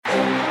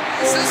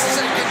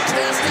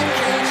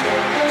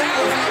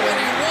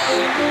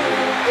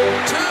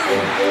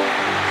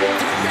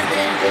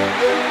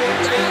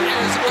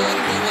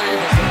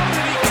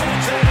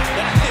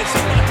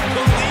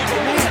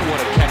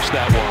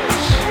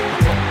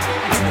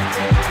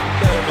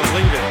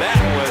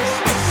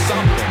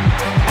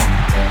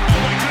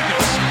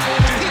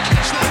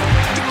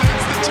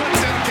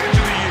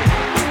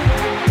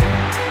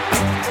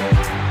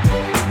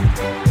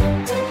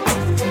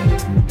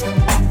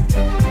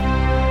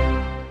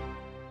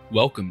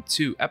Welcome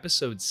to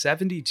episode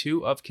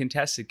 72 of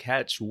Contested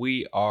Catch.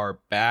 We are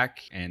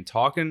back and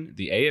talking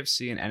the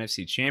AFC and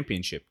NFC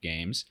championship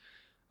games.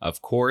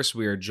 Of course,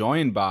 we are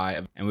joined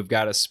by, and we've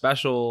got a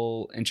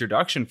special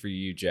introduction for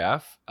you,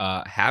 Jeff.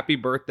 Happy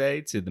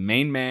birthday to the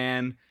main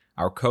man,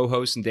 our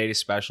co-host and data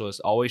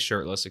specialist, always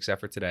shirtless except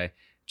for today,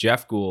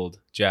 Jeff Gould.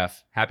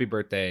 Jeff, happy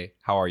birthday.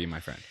 How are you, my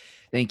friend?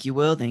 Thank you,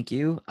 Will. Thank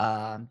you.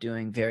 I'm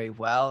doing very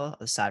well,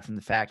 aside from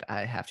the fact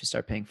I have to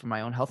start paying for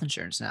my own health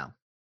insurance now.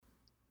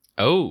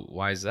 Oh,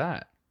 why is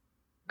that?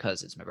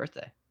 Because it's my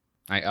birthday.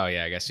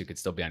 I guess you could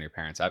still be on your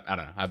parents. I don't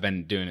know. I've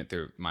been doing it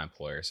through my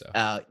employer, so.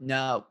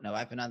 No.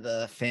 I've been on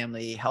the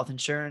family health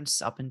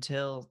insurance up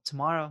until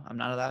tomorrow. I'm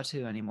not allowed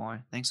to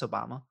anymore. Thanks,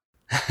 Obama.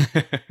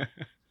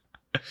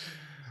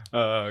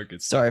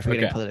 Good stuff. Sorry for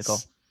getting political.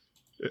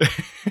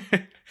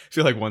 I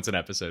feel like once an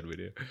episode we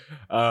do.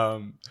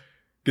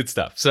 Good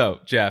stuff.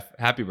 So, Jeff,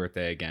 happy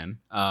birthday again.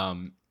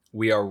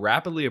 We are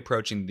rapidly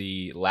approaching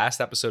the last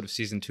episode of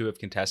season 2 of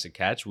Contested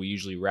Catch. We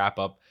usually wrap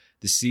up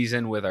the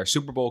season with our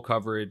Super Bowl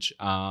coverage,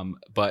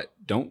 but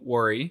don't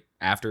worry.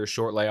 After a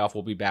short layoff,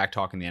 we'll be back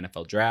talking the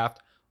NFL draft,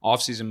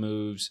 offseason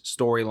moves,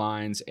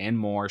 storylines, and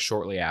more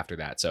shortly after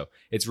that. So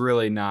it's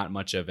really not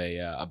much of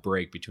a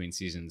break between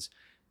seasons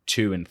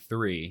 2 and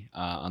 3,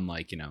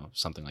 unlike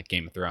something like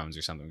Game of Thrones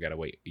or something. We got to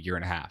wait a year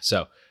and a half.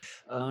 So,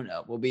 oh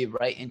no, we'll be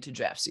right into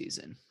draft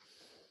season.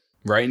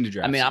 Right into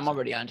draft. I'm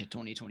already on to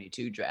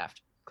 2022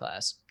 draft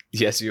class.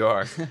 Yes, you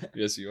are.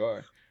 Yes, you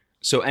are.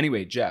 So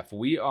anyway, Jeff,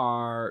 we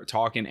are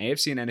talking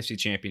AFC and NFC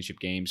championship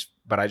games,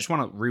 but I just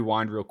want to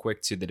rewind real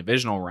quick to the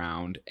divisional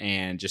round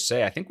and just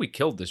say I think we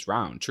killed this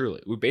round,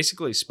 truly. We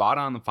basically spot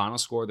on the final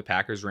score of the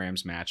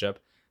Packers-Rams matchup.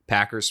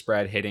 Packers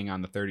spread hitting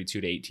on the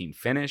 32-18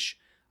 finish.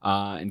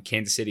 And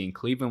Kansas City and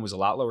Cleveland was a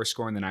lot lower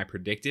scoring than I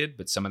predicted,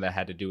 but some of that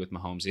had to do with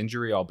Mahomes'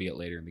 injury, albeit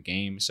later in the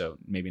game, so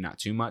maybe not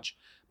too much.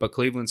 But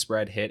Cleveland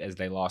spread hit as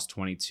they lost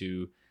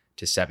 22-17.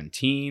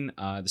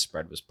 The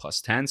spread was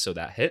 +10, so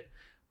that hit.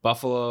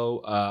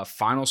 Buffalo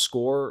final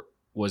score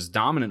was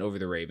dominant over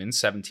the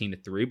Ravens,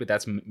 17-3, but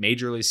that's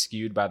majorly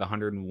skewed by the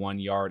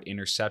 101-yard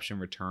interception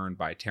return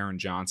by Taron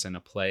Johnson,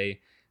 a play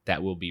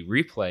that will be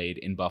replayed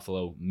in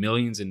Buffalo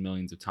millions and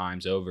millions of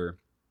times over.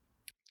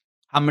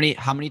 How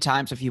many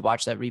times have you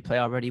watched that replay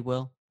already,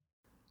 Will?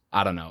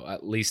 I don't know,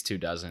 at least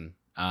 24.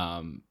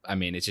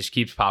 It just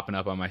keeps popping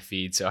up on my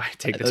feed, so I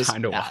take the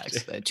time to watch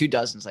it.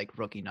 24 is like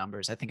rookie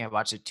numbers. I think I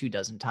watched it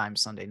 24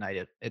 times Sunday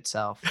night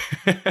itself.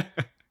 Saturday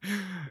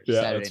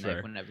night,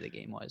 fair. Whenever the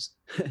game was.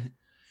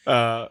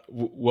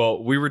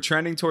 Well, we were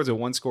trending towards a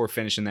one-score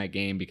finish in that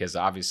game because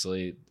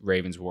obviously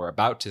Ravens were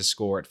about to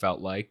score, it felt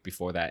like,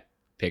 before that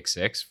pick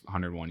six,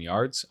 101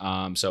 yards.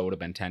 So it would have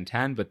been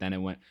 10-10, but then it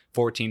went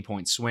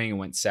 14-point swing and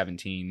went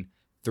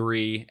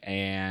 17-3,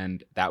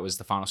 and that was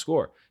the final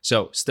score.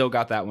 So still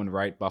got that one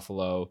right.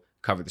 Buffalo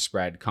covered the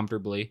spread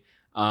comfortably.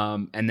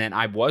 And then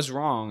I was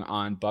wrong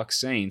on Bucs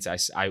Saints.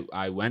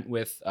 I went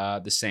with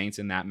the Saints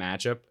in that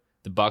matchup.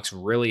 The Bucs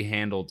really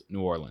handled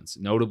New Orleans,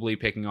 notably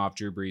picking off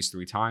Drew Brees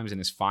 3 times in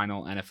his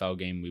final NFL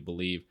game, we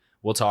believe.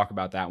 We'll talk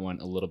about that one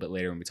a little bit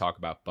later when we talk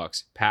about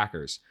Bucs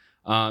Packers.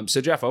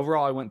 So, Jeff,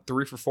 overall, I went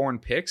 3 for 4 in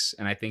picks,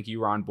 and I think you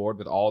were on board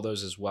with all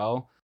those as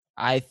well.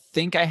 I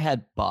think I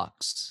had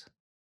Bucs.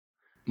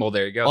 Well,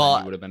 there you go. Then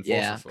you would have been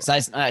 4 for 4.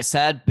 Because I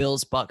said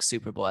Bills Bucs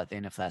Super Bowl at the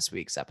end of last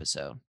week's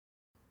episode.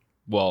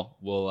 Well,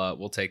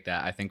 we'll take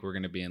that. I think we're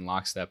going to be in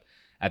lockstep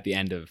at the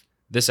end of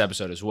this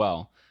episode as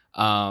well.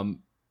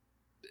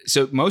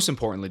 So most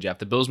importantly, Jeff,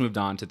 the Bills moved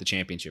on to the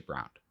championship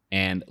round.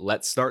 And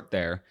let's start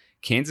there.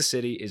 Kansas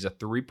City is a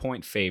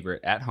 3-point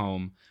favorite at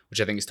home, which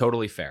I think is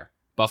totally fair.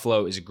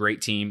 Buffalo is a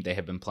great team. They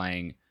have been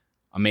playing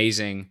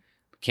amazing.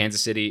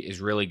 Kansas City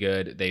is really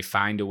good. They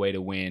find a way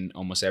to win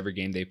almost every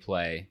game they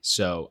play.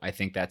 So I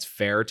think that's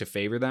fair to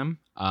favor them.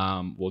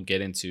 We'll get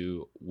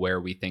into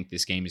where we think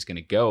this game is going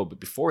to go. But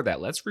before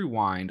that, let's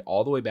rewind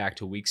all the way back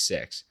to week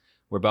 6,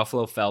 where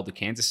Buffalo fell to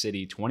Kansas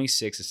City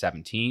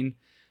 26-17.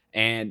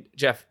 And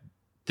Jeff,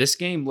 this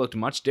game looked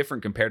much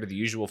different compared to the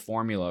usual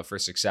formula for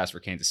success for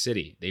Kansas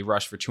City. They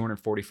rushed for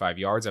 245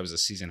 yards. That was a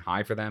season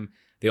high for them.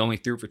 They only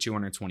threw for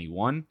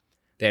 221.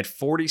 They had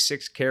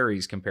 46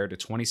 carries compared to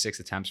 26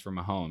 attempts for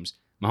Mahomes.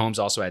 Mahomes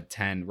also had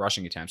 10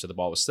 rushing attempts, so the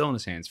ball was still in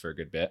his hands for a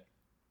good bit.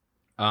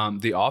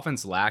 The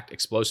offense lacked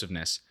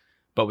explosiveness,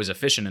 but was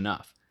efficient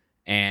enough.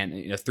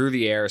 And through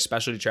the air,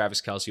 especially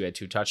Travis Kelce, who had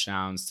 2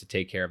 touchdowns to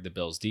take care of the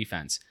Bills'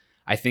 defense.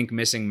 I think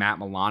missing Matt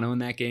Milano in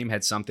that game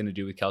had something to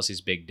do with Kelce's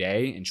big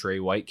day, and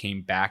Trey White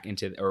came back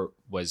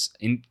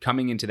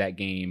coming into that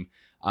game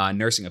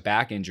nursing a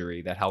back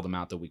injury that held him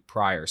out the week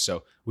prior.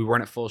 So we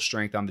weren't at full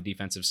strength on the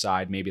defensive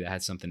side. Maybe that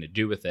had something to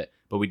do with it,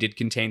 but we did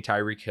contain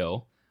Tyreek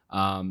Hill.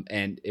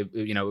 And it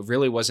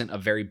really wasn't a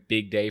very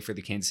big day for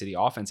the Kansas City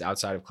offense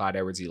outside of Clyde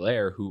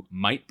Edwards-Helaire, who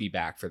might be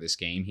back for this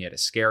game. He had a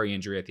scary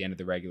injury at the end of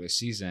the regular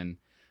season.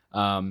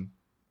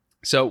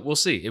 So we'll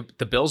see.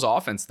 The Bills'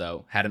 offense,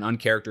 though, had an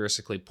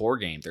uncharacteristically poor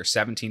game. Their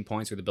 17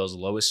 points were the Bills'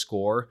 lowest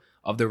score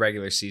of the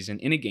regular season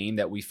in a game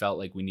that we felt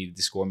like we needed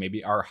to score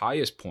maybe our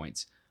highest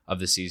points of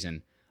the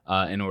season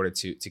in order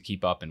to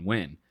keep up and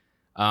win.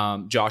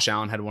 Josh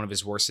Allen had one of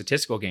his worst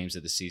statistical games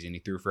of the season. He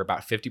threw for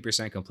about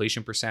 50%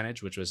 completion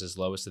percentage, which was his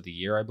lowest of the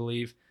year, I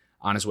believe,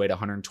 on his way to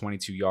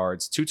 122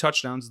 yards. 2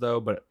 touchdowns, though,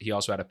 but he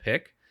also had a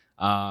pick.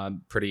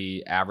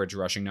 Pretty average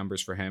rushing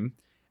numbers for him.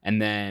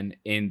 And then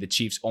in the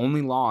Chiefs'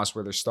 only loss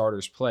where their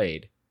starters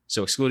played,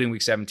 so excluding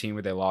Week 17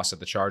 where they lost at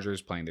the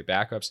Chargers playing their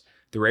backups,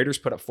 the Raiders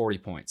put up 40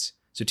 points.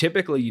 So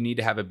typically you need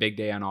to have a big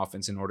day on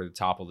offense in order to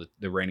topple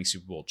the reigning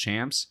Super Bowl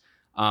champs.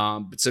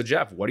 So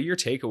Jeff, what are your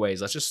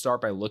takeaways? Let's just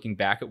start by looking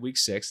back at Week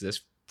 6,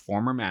 this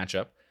former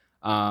matchup.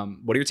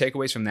 What are your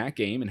takeaways from that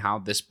game and how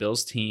this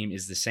Bills team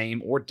is the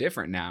same or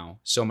different now,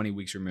 so many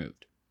weeks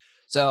removed?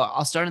 So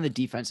I'll start on the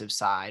defensive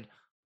side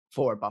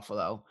for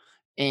Buffalo,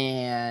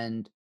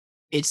 and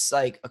it's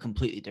like a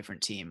completely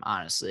different team,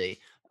 honestly.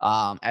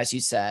 As you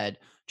said,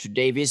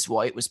 Tre'Davious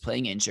White was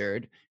playing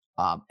injured.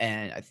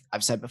 And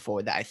I've said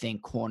before that I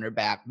think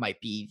cornerback might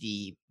be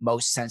the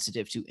most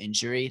sensitive to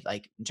injury,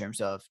 like in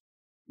terms of,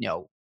 you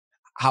know,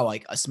 how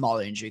like a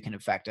smaller injury can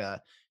affect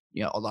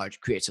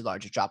creates a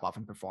larger drop off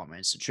in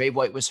performance. So Trey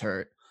White was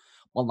hurt.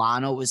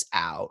 Milano was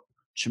out.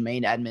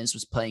 Tremaine Edmonds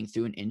was playing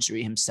through an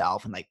injury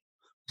himself and like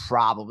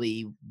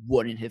probably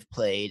wouldn't have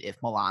played if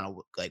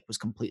Milano like was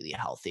completely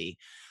healthy.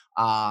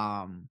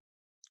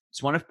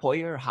 Is one of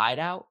Poyer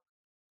hideout?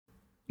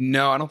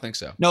 No, I don't think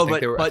so. No, I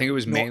think it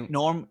was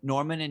Norman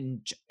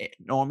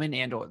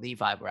and or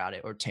Levi were out,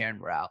 or Taryn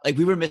were out. Like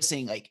we were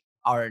missing like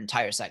our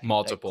entire second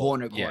multiple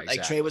corner. Yeah, Like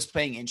exactly. Trey was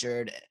playing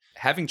injured.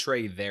 Having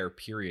Trey there,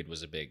 period,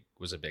 was a big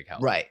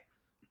help. Right.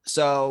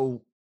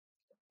 So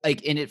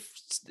like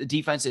the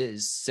defense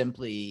is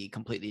simply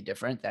completely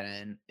different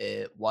than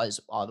it was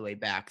all the way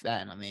back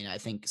then. I mean, I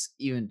think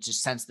even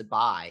just since the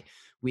bye,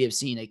 we have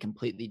seen a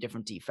completely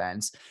different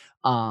defense.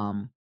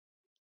 And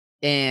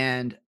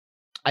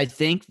I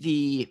think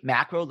the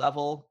macro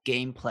level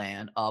game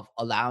plan of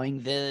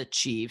allowing the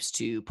Chiefs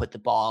to put the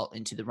ball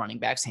into the running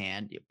back's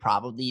hand,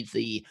 probably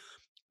the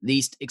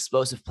least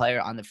explosive player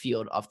on the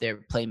field of their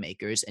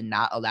playmakers, and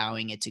not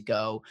allowing it to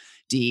go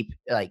deep,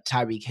 like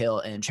Tyreek Hill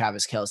and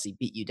Travis Kelce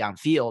beat you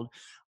downfield.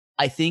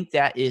 I think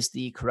that is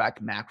the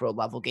correct macro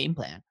level game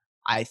plan.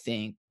 I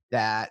think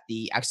that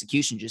the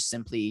execution just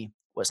simply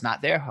was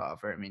not there,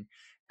 however. I mean,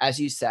 as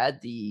you said,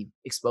 the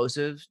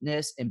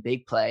explosiveness and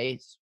big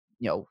plays,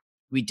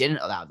 we didn't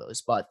allow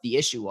those. But the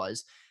issue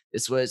was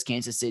this was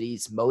Kansas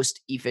City's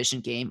most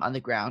efficient game on the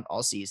ground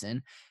all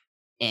season.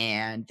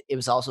 And it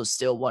was also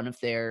still one of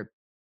their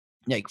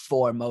like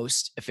 4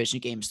 most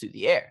efficient games through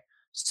the air.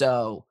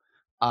 So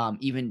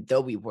even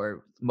though we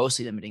were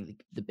mostly limiting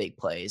the big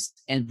plays,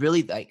 and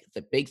really like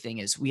the big thing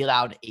is we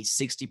allowed a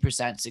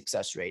 60%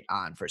 success rate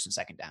on first and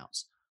second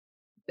downs.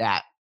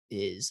 That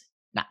is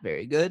not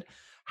very good.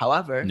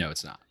 However, no,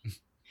 it's not.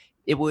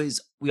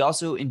 We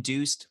also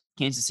induced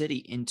Kansas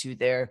City into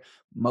their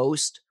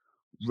most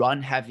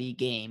run heavy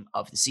game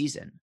of the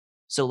season.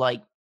 So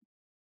like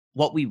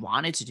what we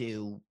wanted to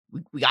do,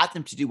 we got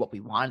them to do what we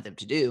wanted them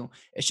to do.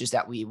 It's just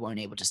that we weren't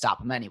able to stop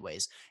them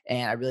anyways.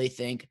 And I really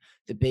think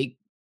the big,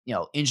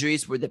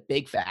 injuries were the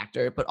big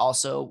factor, but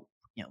also,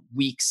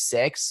 week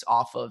 6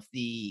 off of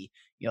the,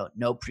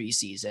 no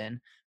preseason,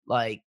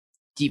 like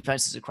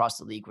defenses across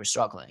the league were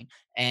struggling.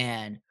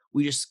 And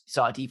we just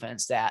saw a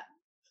defense that,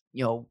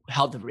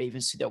 held the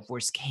Ravens to their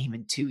worst game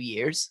in 2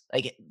 years.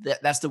 Like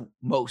that's the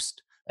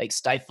most like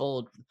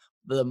stifled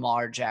the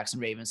Lamar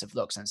Jackson Ravens have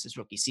looked since his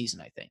rookie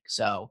season, I think.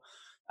 So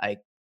I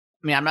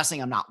mean, I'm not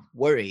saying I'm not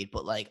worried,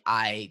 but like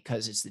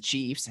because it's the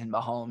Chiefs and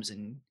Mahomes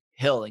and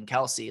Hill and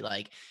Kelsey,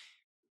 like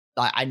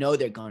I know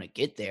they're going to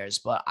get theirs,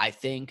 but I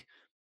think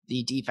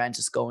the defense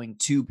is going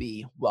to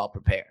be well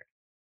prepared.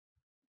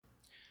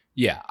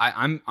 Yeah,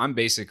 I'm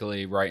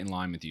basically right in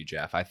line with you,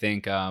 Jeff. I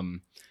think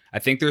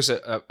there's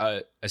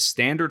a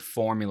standard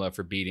formula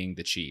for beating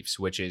the Chiefs,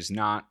 which is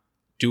not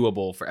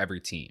doable for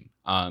every team.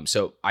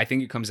 So I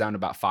think it comes down to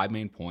about 5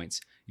 main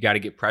points. You got to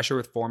get pressure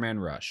with 4-man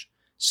rush.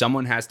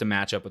 Someone has to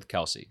match up with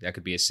Kelsey. That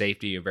could be a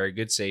safety, a very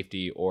good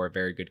safety, or a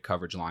very good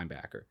coverage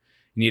linebacker.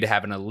 You need to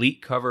have an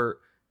elite cover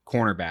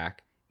cornerback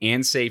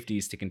and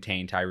safeties to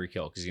contain Tyreek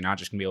Hill, because you're not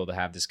just going to be able to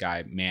have this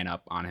guy man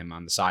up on him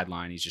on the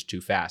sideline. He's just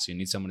too fast. You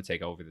need someone to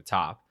take over the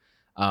top.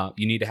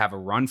 You need to have a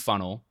run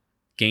funnel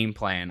game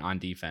plan on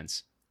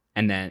defense.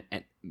 And then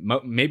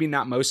maybe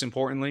not most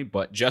importantly,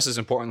 but just as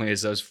importantly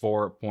as those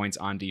 4 points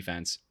on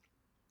defense,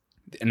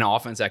 an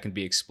offense that can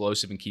be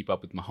explosive and keep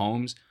up with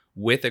Mahomes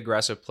with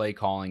aggressive play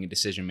calling and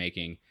decision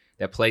making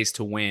that plays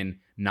to win,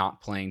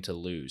 not playing to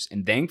lose.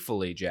 And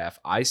thankfully, Jeff,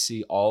 I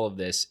see all of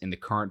this in the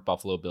current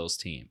Buffalo Bills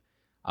team.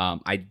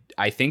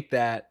 I think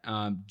that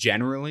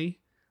generally,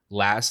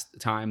 last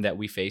time that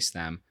we faced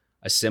them,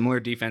 a similar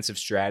defensive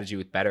strategy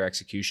with better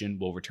execution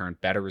will return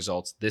better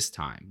results this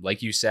time.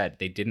 Like you said,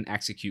 they didn't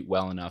execute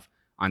well enough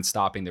on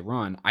stopping the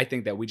run. I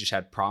think that we just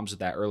had problems with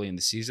that early in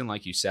the season.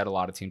 Like you said, a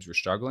lot of teams were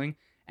struggling.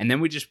 And then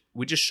we just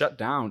shut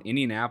down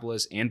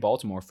Indianapolis and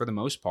Baltimore for the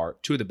most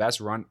part, 2 of the best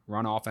run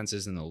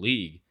offenses in the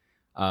league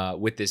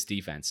with this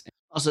defense.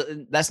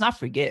 Also, let's not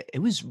forget, it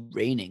was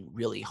raining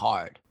really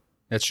hard.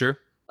 That's true.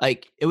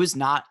 Like, it was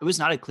not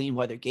a clean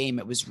weather game.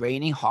 It was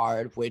raining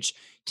hard, which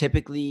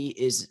typically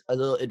is a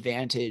little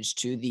advantage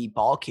to the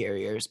ball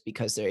carriers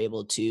because they're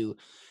able to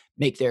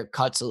make their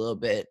cuts a little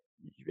bit,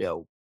 you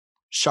know,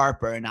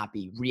 sharper and not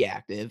be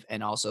reactive,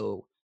 and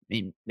also, I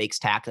mean, makes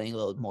tackling a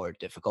little more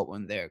difficult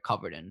when they're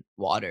covered in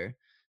water.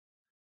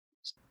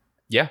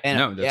 Yeah, And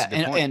no, that's yeah,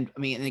 a good point. and I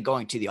mean, and then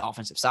going to the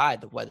offensive side,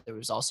 the weather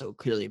was also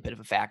clearly a bit of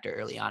a factor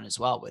early on as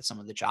well with some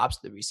of the drops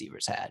the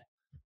receivers had.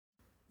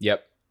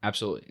 Yep,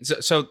 absolutely.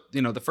 So,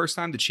 the first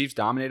time the Chiefs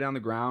dominated on the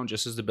ground,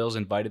 just as the Bills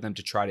invited them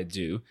to try to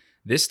do,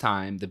 this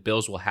time the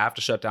Bills will have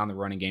to shut down the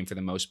running game for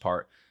the most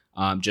part,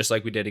 just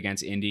like we did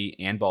against Indy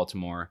and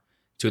Baltimore,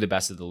 two of the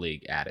best of the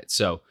league at it.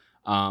 So,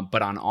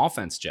 but on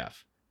offense,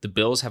 Jeff, the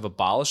Bills have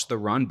abolished the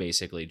run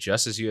basically,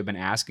 just as you have been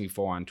asking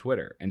for on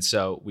Twitter. And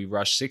so we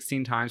rushed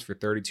 16 times for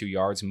 32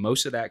 yards,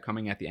 most of that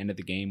coming at the end of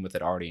the game with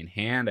it already in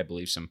hand. I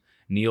believe some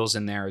Neal's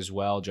in there as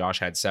well. Josh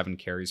had 7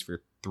 carries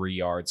for 3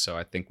 yards. So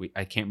I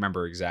can't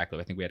remember exactly.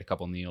 I think we had a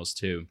couple Neal's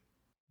too.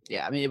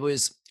 Yeah, I mean,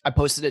 I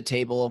posted a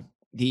table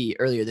the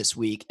earlier this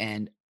week,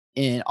 and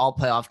in all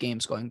playoff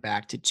games going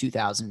back to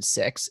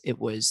 2006, it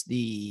was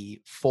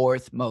the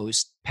fourth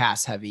most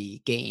pass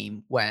heavy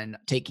game when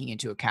taking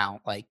into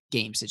account like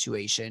game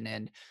situation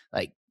and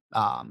like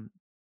um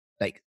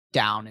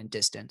down and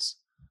distance.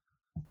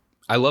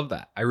 I love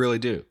that. I really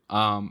do.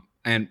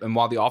 And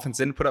while the offense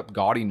didn't put up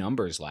gaudy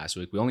numbers last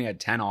week, we only had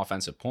 10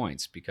 offensive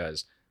points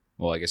because,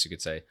 well, I guess you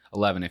could say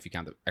 11 if you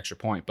count the extra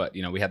point. But,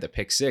 we had the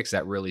pick six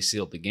that really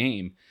sealed the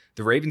game.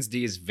 The Ravens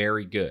D is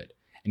very good.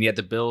 And yet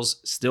the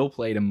Bills still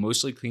played a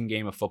mostly clean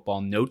game of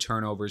football. No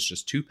turnovers,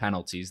 just 2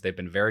 penalties. They've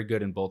been very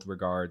good in both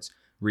regards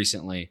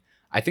recently.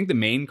 I think the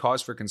main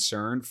cause for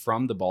concern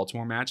from the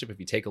Baltimore matchup, if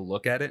you take a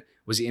look at it,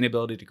 was the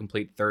inability to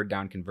complete third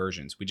down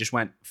conversions. We just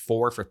went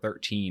 4 for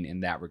 13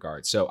 in that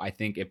regard. So I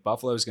think if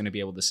Buffalo is going to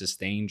be able to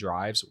sustain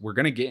drives, we're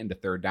going to get into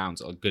third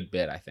downs a good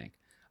bit, I think.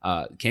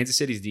 Kansas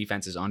City's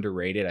defense is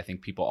underrated. I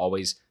think people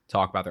always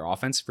talk about their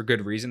offense for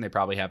good reason. They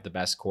probably have the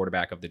best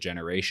quarterback of the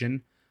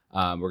generation.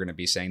 We're going to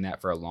be saying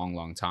that for a long,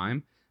 long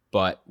time.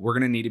 But we're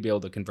going to need to be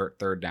able to convert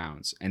third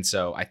downs. And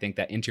so I think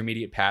that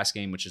intermediate pass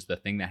game, which is the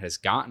thing that has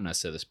gotten us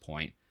to this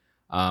point,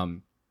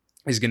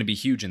 is going to be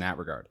huge in that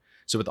regard.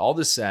 So with all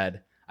this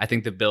said, I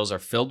think the Bills are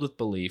filled with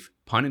belief,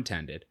 pun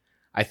intended.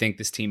 I think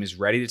this team is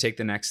ready to take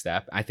the next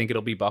step. I think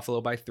it'll be Buffalo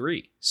by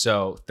 3.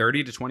 So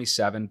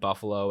 30-27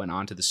 Buffalo and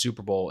on to the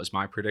Super Bowl is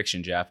my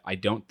prediction, Jeff. I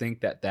don't think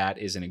that that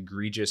is an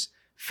egregious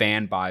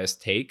fan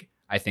biased take.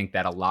 I think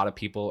that a lot of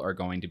people are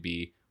going to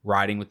be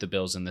riding with the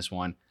Bills in this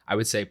one. I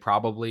would say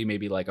probably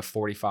maybe like a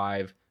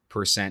 45%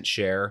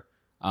 share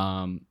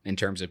in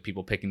terms of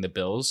people picking the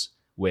Bills,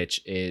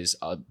 which is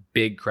a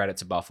big credit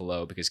to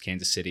Buffalo because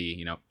Kansas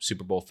City,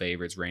 Super Bowl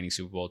favorites, reigning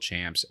Super Bowl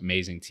champs,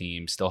 amazing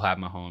team, still have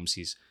Mahomes.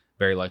 He's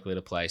very likely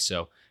to play.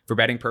 So for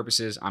betting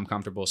purposes, I'm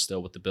comfortable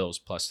still with the Bills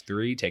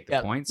 +3. Take the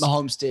Yeah, points.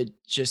 Mahomes did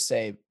just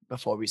say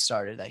before we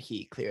started that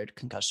he cleared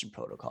concussion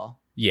protocol.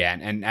 Yeah,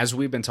 and as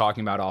we've been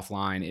talking about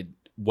offline, it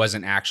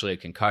wasn't actually a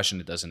concussion.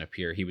 It doesn't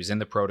appear. He was in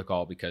the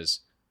protocol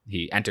because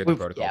he entered the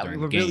protocol Yeah, we during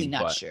were the game. really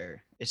not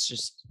sure. It's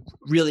just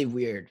really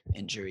weird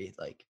injury.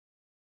 Like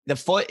the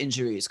foot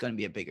injury is going to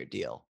be a bigger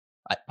deal,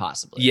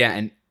 possibly.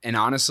 Yeah, and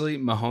honestly,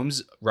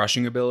 Mahomes'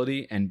 rushing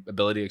ability and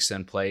ability to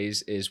extend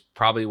plays is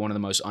probably one of the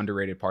most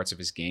underrated parts of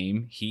his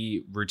game.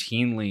 He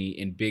routinely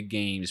in big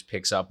games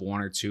picks up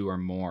 1 or 2 or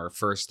more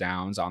first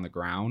downs on the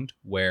ground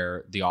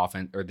where the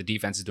offense or the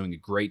defense is doing a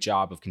great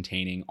job of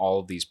containing all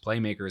of these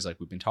playmakers like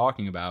we've been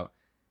talking about.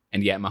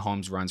 And yet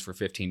Mahomes runs for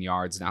 15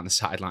 yards down the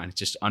sideline. It's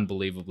just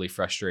unbelievably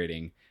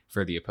frustrating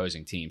for the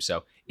opposing team.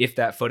 So if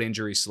that foot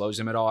injury slows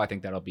him at all, I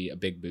think that'll be a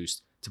big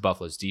boost to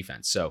Buffalo's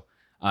defense. So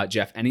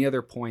Jeff, any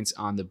other points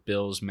on the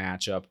Bills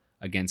matchup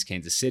against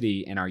Kansas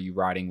City? And are you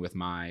riding with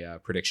my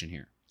prediction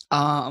here?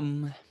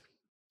 I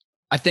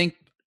think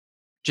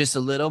just a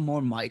little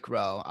more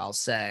micro, I'll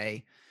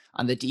say.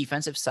 On the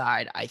defensive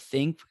side, I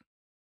think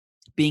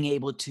being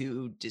able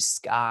to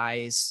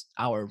disguise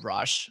our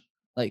rush,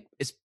 like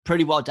it's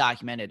pretty well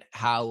documented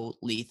how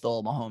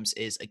lethal Mahomes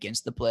is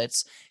against the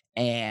blitz,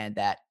 and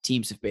that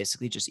teams have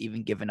basically just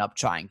even given up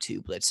trying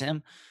to blitz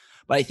him.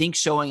 But I think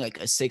showing like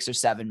a 6 or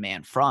 7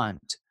 man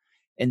front,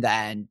 and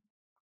then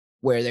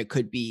where there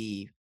could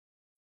be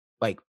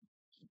like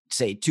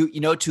say two,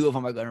 two of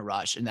them are going to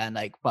rush, and then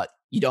like, but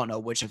you don't know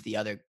which of the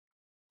other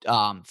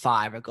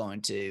 5 are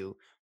going to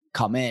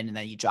come in, and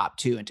then you drop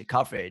 2 into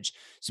coverage.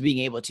 So being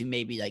able to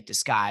maybe like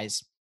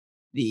disguise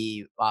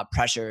the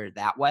pressure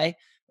that way,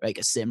 like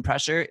a sim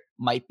pressure,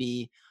 might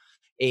be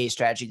a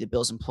strategy the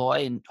Bills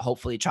employ, and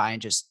hopefully try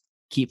and just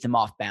keep them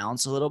off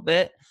balance a little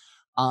bit.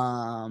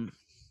 Um,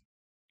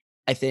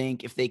 I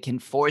think if they can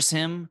force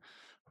him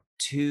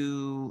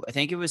to, I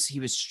think he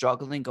was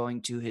struggling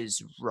going to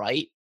his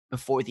right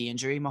before the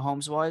injury.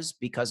 Mahomes was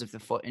because of the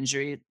foot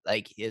injury,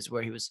 like is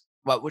where he was.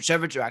 Well,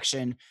 whichever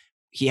direction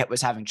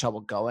was having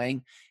trouble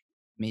going.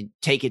 I mean,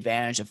 take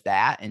advantage of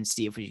that and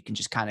see if we can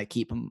just kind of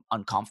keep him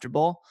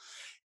uncomfortable.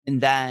 And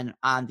then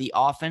on the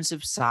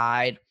offensive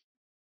side,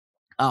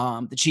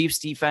 the Chiefs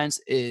defense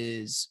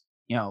is,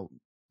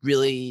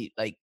 really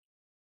like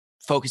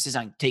focuses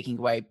on taking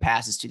away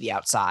passes to the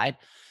outside.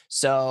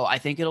 So I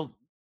think it'll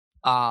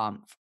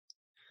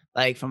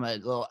like from a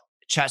little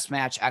chess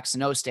match X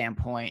and O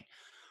standpoint,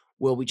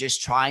 will we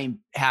just try and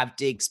have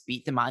Diggs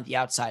beat them on the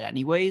outside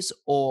anyways?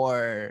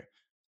 Or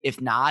if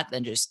not,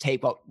 then just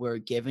take what we're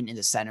given in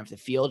the center of the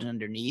field and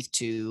underneath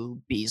to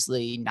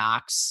Beasley,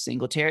 Knox,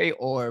 Singletary,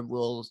 or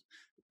will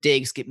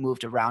Diggs get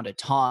moved around a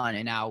ton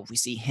and now we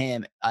see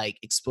him like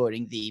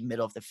exploiting the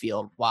middle of the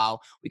field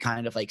while we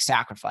kind of like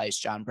sacrifice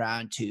John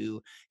Brown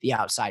to the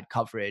outside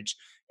coverage.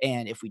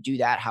 And if we do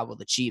that, how will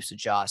the Chiefs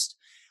adjust?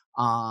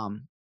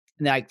 And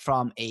like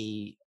from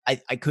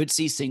I could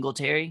see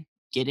Singletary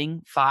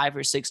getting 5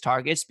 or 6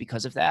 targets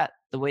because of that,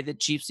 the way the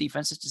Chiefs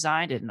defense is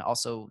designed. And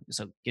also,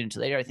 so get into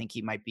later, I think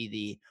he might be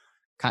the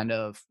kind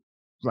of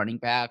running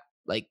back,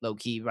 like low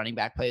key running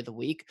back play of the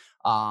week.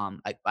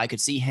 I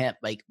could see him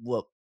like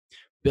will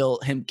Bill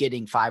him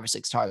getting 5 or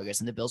 6 targets,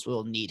 and the Bills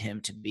will need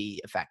him to be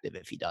effective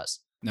if he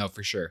does. No,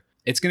 for sure.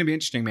 It's going to be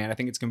interesting, man. I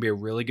think it's going to be a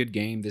really good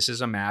game. This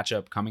is a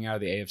matchup coming out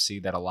of the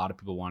AFC that a lot of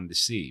people wanted to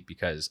see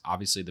because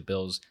obviously the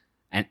Bills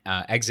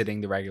exiting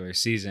the regular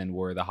season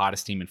were the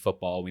hottest team in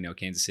football. We know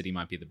Kansas City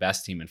might be the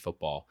best team in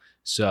football.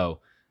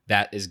 So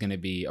that is going to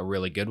be a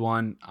really good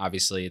one.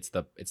 Obviously, it's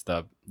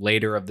the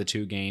later of the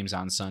two games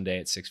on Sunday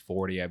at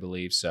 6:40, I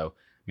believe. So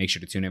make sure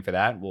to tune in for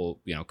that. We'll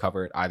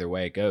cover it either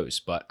way it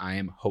goes, but I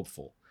am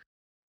hopeful.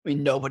 I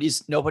mean, nobody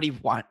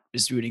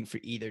is rooting for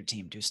either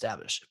team to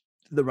establish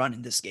the run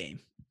in this game.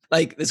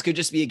 Like this could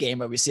just be a game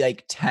where we see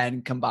like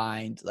 10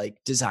 combined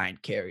like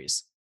designed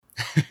carries.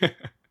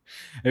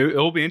 It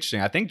will be interesting.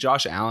 I think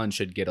Josh Allen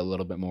should get a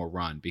little bit more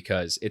run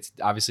because it's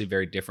obviously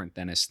very different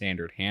than a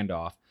standard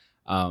handoff.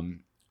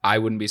 I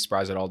wouldn't be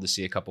surprised at all to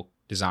see a couple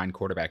design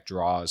quarterback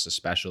draws,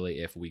 especially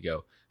if we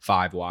go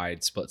 5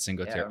 wide, split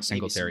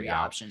Singletary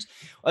out. Options.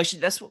 Well, actually,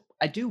 that's what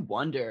I do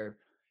wonder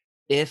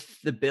if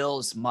the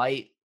Bills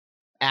might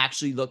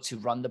actually look to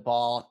run the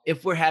ball.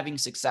 If we're having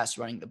success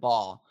running the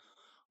ball,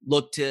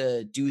 look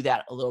to do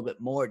that a little bit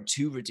more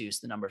to reduce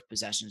the number of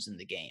possessions in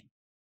the game.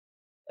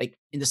 Like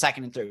in the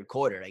second and third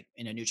quarter, like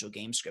in a neutral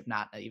game script,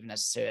 not even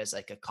necessarily as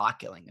like a clock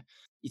killing.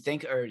 You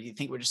think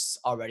we're just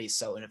already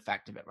so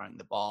ineffective at running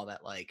the ball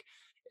that like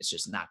it's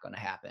just not going to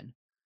happen?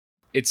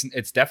 It's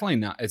definitely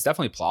not. It's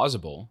definitely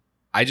plausible.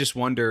 I just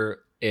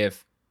wonder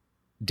if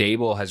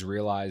Dable has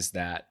realized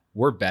that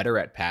we're better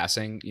at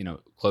passing,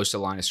 close to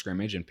the line of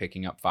scrimmage and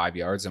picking up 5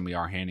 yards than we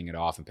are handing it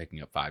off and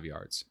picking up 5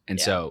 yards. And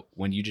so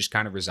when you just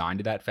kind of resign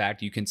to that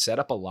fact, you can set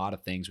up a lot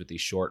of things with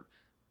these short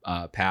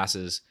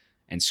passes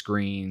and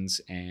screens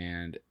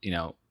and,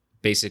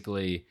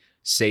 basically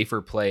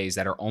safer plays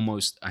that are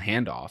almost a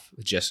handoff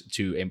just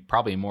to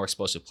probably a more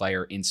explosive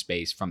player in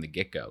space from the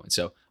get-go. And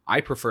so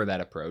I prefer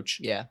that approach.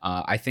 Yeah.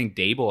 I think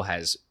Dable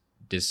has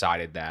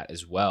decided that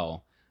as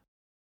well.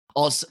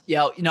 Also,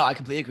 I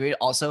completely agree.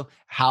 Also,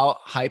 how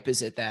hype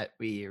is it that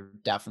we're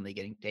definitely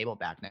getting Dable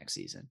back next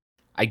season?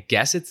 I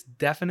guess it's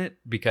definite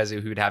because he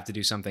would have to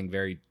do something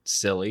very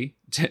silly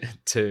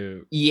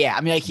to Yeah,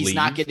 I mean, like he's leave.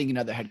 not getting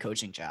another head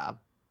coaching job.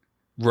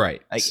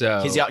 Right. Like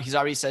so he's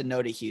already said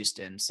no to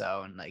Houston,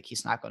 and like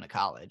he's not going to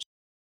college.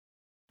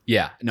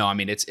 Yeah. No, I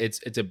mean it's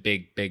a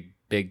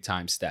big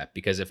time step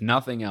because if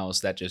nothing else,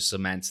 that just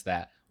cements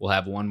that we'll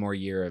have one more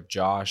year of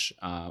Josh,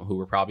 who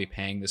we're probably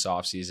paying this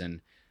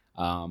offseason,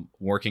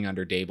 working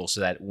under Dable,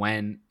 so that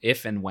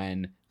if and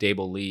when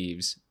Dable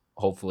leaves,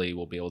 hopefully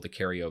we'll be able to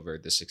carry over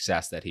the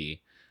success that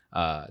he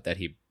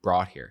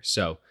brought here.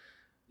 So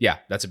yeah,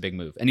 that's a big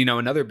move. And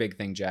another big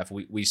thing, Jeff,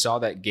 we saw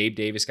that Gabe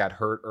Davis got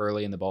hurt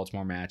early in the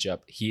Baltimore matchup.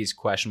 He's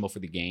questionable for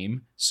the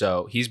game.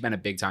 So he's been a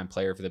big time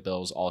player for the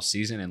Bills all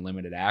season in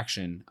limited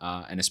action,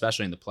 and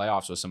especially in the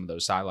playoffs with some of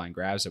those sideline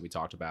grabs that we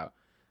talked about.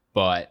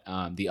 But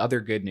the other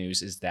good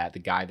news is that the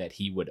guy that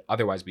he would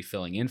otherwise be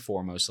filling in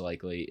for most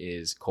likely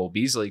is Cole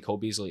Beasley. Cole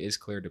Beasley is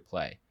cleared to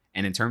play.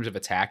 And in terms of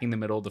attacking the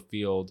middle of the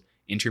field,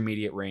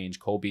 intermediate range,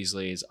 Cole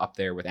Beasley is up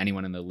there with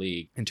anyone in the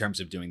league in terms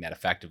of doing that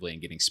effectively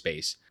and getting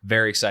space.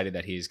 Very excited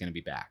that he's going to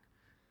be back.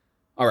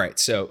 All right,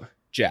 so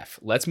Jeff,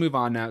 let's move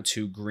on now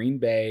to Green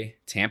Bay,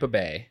 Tampa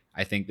Bay.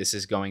 I think this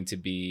is going to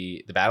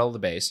be the battle of the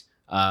base.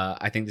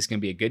 I think this is going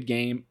to be a good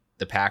game.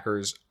 The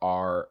Packers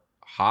are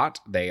hot.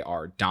 They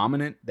are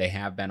dominant. They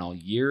have been all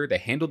year. They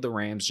handled the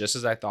Rams just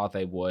as I thought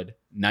they would,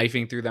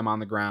 knifing through them on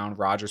the ground.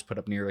 Rodgers put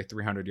up nearly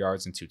 300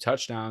 yards and 2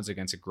 touchdowns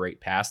against a great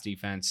pass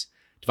defense.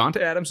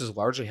 Devontae Adams is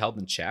largely held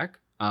in check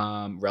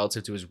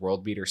relative to his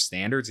world beater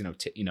standards.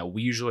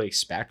 We usually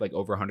expect like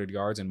over 100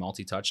 yards and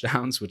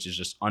multi-touchdowns, which is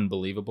just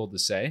unbelievable to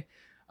say.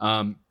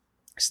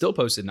 Still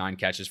posted 9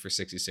 catches for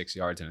 66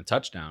 yards and a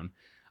touchdown.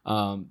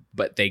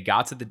 But they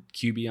got to the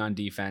QB on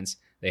defense.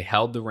 They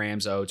held the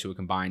Rams to a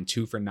combined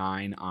 2 for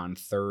 9 on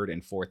 3rd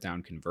and 4th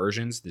down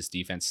conversions. This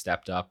defense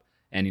stepped up.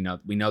 And,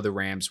 we know the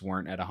Rams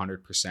weren't at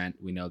 100%.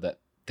 We know that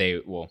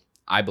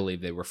I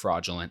believe they were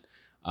fraudulent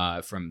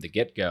from the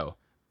get-go.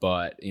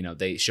 But,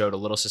 they showed a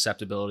little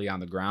susceptibility on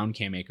the ground.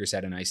 Cam Akers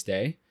had a nice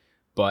day.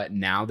 But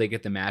now they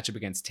get the matchup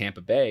against Tampa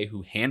Bay,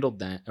 who handed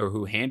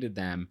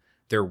them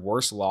their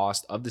worst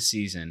loss of the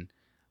season.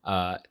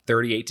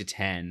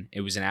 38-10.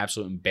 It was an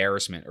absolute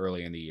embarrassment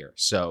earlier in the year.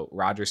 So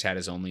Rodgers had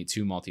his only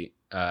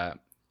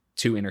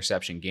two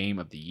interception game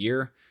of the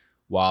year.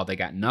 While they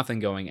got nothing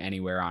going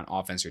anywhere on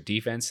offense or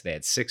defense, they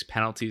had 6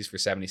 penalties for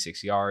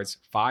 76 yards,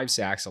 5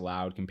 sacks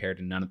allowed compared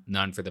to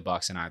none for the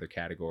Bucs in either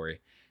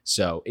category.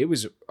 So it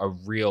was a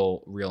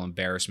real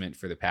embarrassment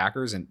for the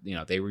Packers, and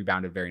they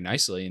rebounded very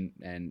nicely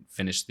and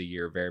finished the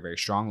year very, very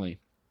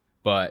strongly.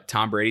 But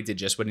Tom Brady did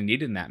just what he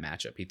needed in that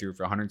matchup. He threw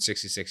for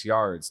 166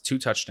 yards, 2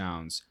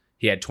 touchdowns.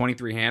 He had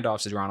 23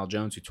 handoffs to Ronald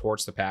Jones, who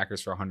torched the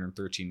Packers for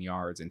 113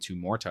 yards and 2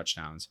 more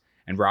touchdowns.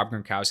 And Rob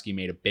Gronkowski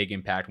made a big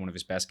impact, one of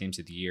his best games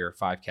of the year,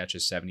 5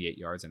 catches, 78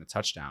 yards, and a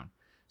touchdown.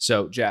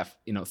 So, Jeff,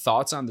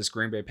 thoughts on this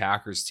Green Bay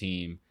Packers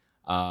team?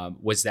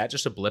 Was that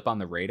just a blip on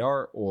the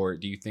radar, or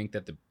do you think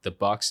that the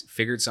Bucs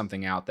figured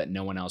something out that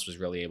no one else was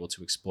really able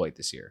to exploit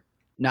this year?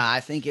 No, I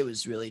think it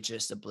was really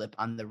just a blip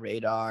on the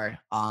radar.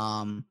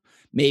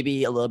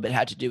 Maybe a little bit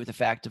had to do with the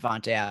fact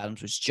Devontae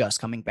Adams was just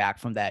coming back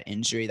from that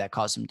injury that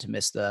caused him to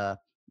miss the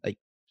like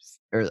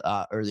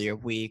earlier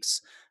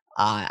weeks.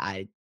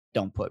 I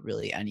don't put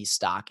really any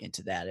stock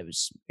into that. It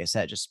was, like I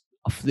said, just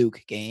a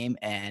fluke game.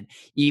 And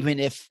even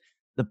if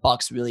the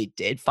Bucks really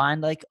did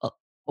find like a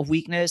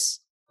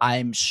weakness,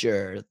 I'm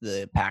sure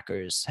the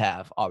Packers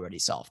have already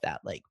solved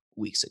that like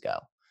weeks ago.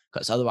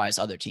 Because otherwise,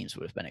 other teams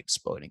would have been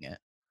exploiting it.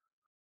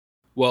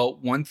 Well,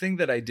 one thing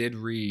that I did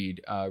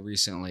read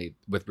recently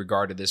with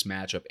regard to this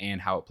matchup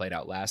and how it played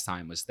out last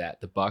time was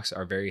that the Bucs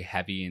are very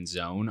heavy in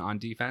zone on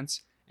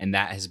defense, and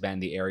that has been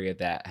the area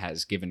that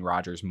has given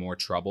Rodgers more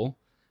trouble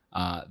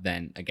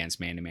than against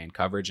man-to-man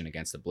coverage and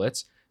against the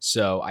blitz.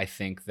 So I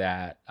think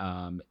that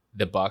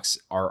the Bucs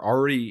are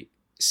already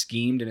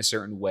schemed in a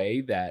certain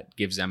way that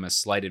gives them a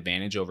slight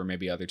advantage over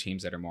maybe other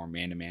teams that are more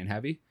man-to-man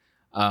heavy.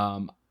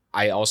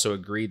 I also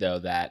agree, though,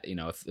 that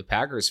if the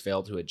Packers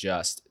fail to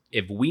adjust,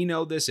 if we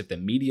know this, if the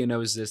media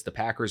knows this, the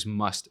Packers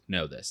must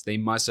know this. They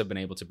must have been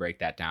able to break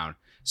that down.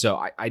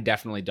 So I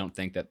definitely don't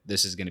think that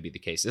this is going to be the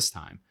case this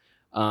time.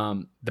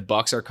 The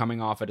Bucs are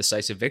coming off a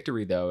decisive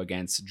victory, though,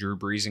 against Drew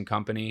Brees and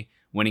company,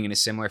 winning in a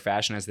similar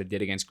fashion as they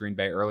did against Green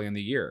Bay early in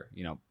the year.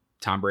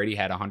 Tom Brady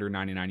had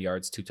 199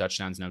 yards, 2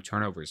 touchdowns, no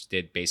turnovers,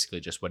 did basically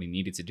just what he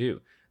needed to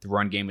do. The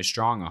run game was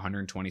strong,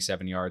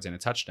 127 yards and a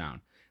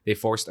touchdown. They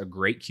forced a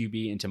great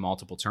QB into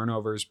multiple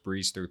turnovers.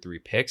 Brees threw 3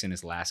 picks in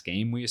his last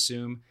game, we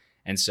assume.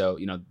 And so,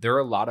 there are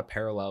a lot of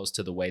parallels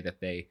to the way that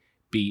they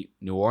beat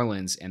New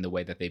Orleans and the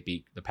way that they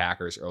beat the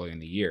Packers earlier in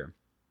the year.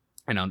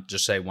 And I'll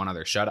just say one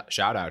other shout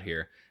out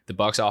here. The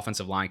Bucs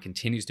offensive line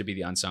continues to be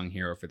the unsung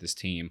hero for this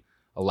team,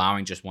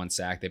 allowing just 1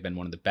 sack. They've been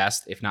one of the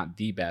best, if not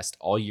the best,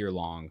 all year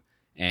long.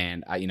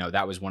 And,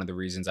 that was one of the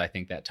reasons I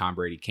think that Tom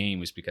Brady came,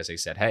 was because they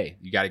said, hey,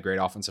 you got a great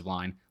offensive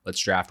line. Let's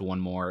draft one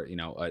more.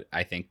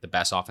 I think the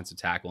best offensive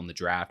tackle in the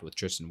draft with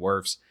Tristan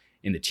Wirfs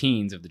in the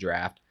teens of the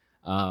draft.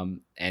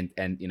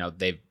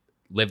 They've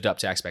lived up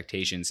to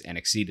expectations and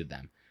exceeded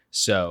them.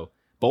 So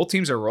both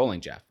teams are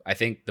rolling, Jeff. I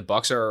think the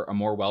Bucs are a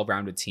more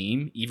well-rounded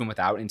team, even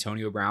without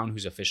Antonio Brown,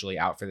 who's officially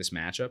out for this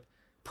matchup.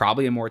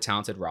 Probably a more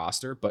talented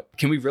roster, but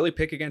can we really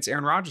pick against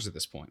Aaron Rodgers at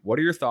this point? What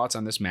are your thoughts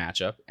on this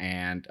matchup?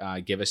 And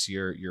give us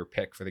your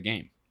pick for the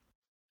game.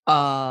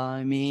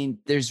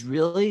 There's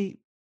really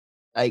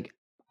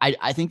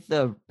I think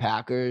the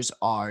Packers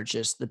are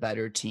just the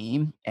better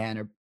team and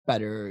a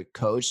better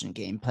coach and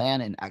game plan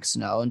and X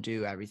and O and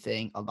do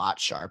everything a lot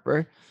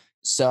sharper.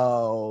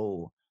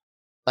 So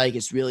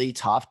it's really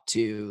tough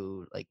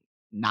to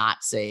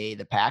not say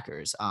the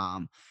Packers.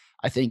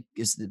 I think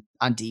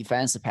on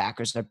defense, the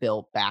Packers are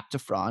built back to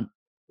front,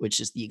 which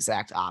is the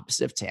exact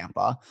opposite of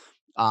Tampa.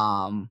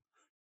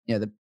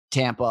 The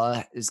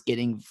Tampa is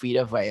getting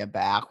Vita Vea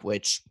back,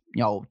 which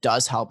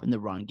does help in the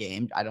run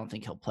game. I don't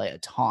think he'll play a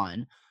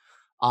ton.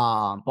 But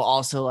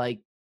also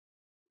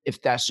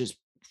if that's just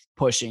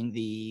pushing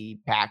the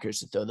Packers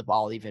to throw the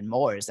ball even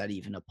more, is that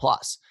even a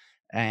plus?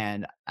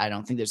 And I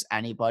don't think there's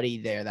anybody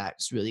there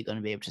that's really going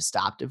to be able to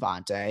stop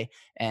Devontae.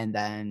 And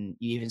then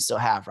you even still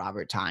have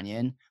Robert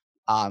Tonyan,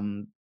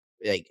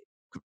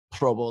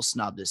 Pro Bowl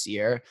snub this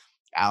year.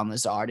 Alan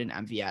Lazard and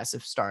MVS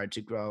have started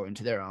to grow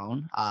into their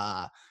own.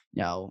 A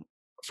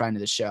friend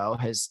of the show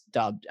has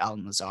dubbed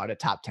Alan Lazard a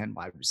top 10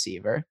 wide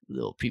receiver a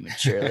little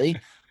prematurely.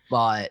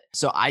 But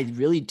so I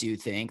really do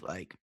think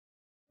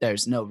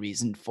there's no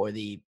reason for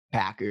the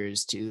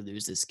Packers to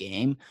lose this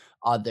game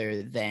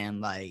other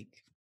than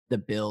the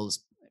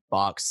Bills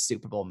Bucs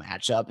Super Bowl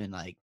matchup and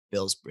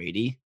Bills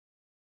Brady.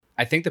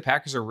 I think the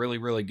Packers are really,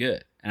 really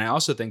good. And I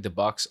also think the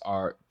Bucs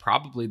are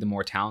probably the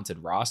more talented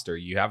roster.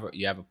 You have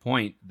a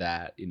point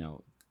that,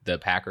 the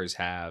Packers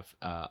have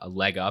a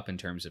leg up in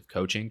terms of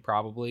coaching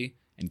probably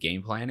and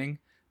game planning,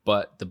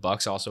 but the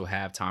Bucs also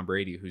have Tom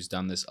Brady, who's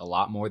done this a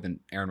lot more than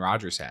Aaron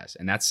Rodgers has.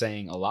 And that's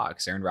saying a lot,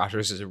 because Aaron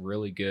Rodgers is a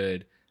really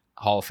good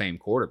Hall of Fame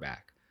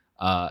quarterback.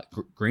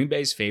 Green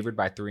Bay's favored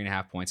by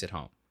 3.5 points at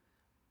home.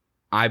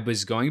 I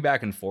was going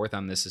back and forth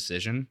on this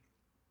decision,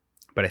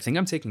 but I think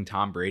I'm taking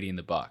Tom Brady and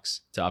the Bucs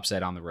to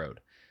upset on the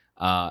road.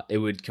 It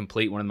would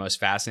complete one of the most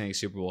fascinating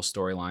Super Bowl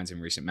storylines in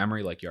recent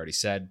memory, like you already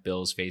said.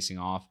 Bills facing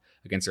off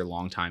against their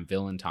longtime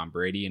villain, Tom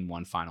Brady, in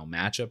one final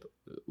matchup,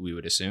 we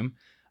would assume.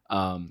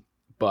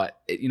 But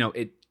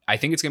I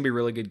think it's going to be a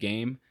really good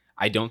game.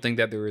 I don't think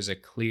that there is a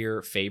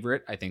clear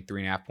favorite. I think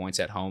 3.5 points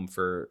at home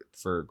for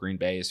Green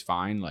Bay is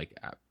fine. Like,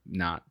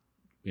 not,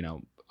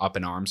 up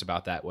in arms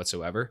about that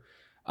whatsoever.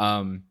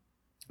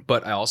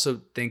 But I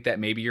also think that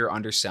maybe you're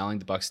underselling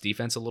the Bucs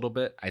defense a little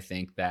bit. I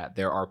think that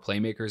there are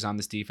playmakers on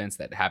this defense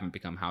that haven't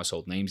become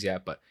household names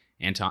yet, but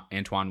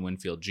Antoine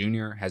Winfield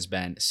Jr. has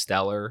been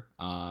stellar.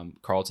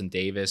 Carlton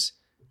Davis,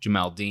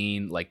 Jamel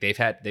Dean, like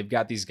they've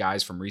got these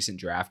guys from recent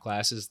draft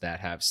classes that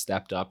have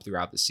stepped up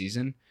throughout the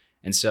season.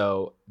 And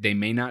so they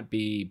may not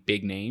be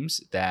big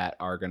names that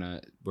we're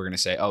gonna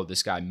say, oh,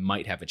 this guy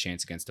might have a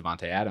chance against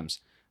Devontae Adams.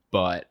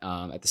 But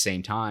at the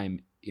same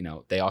time,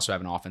 they also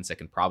have an offense that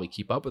can probably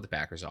keep up with the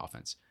Packers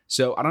offense.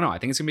 So I don't know. I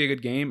think it's gonna be a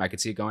good game. I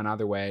could see it going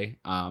either way.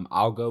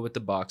 I'll go with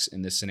the Bucs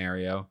in this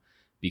scenario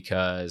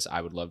because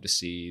I would love to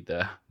see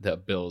the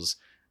Bills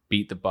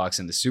beat the Bucs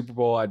in the Super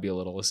Bowl. I'd be a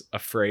little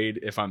afraid,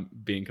 if I'm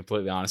being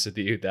completely honest with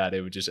you, that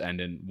it would just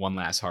end in one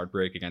last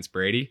heartbreak against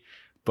Brady.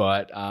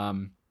 But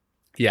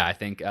yeah, I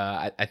think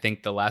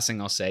the last thing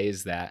I'll say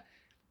is that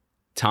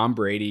Tom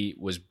Brady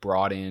was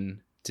brought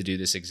in to do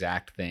this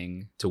exact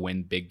thing, to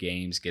win big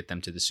games, get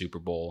them to the Super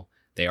Bowl.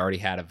 They already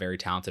had a very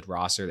talented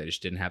roster. They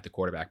just didn't have the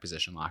quarterback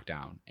position locked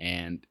down.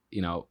 And,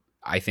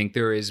 I think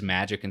there is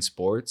magic in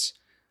sports.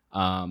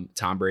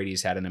 Tom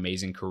Brady's had an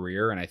amazing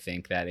career, and I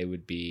think that it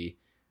would be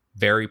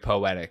very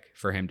poetic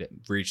for him to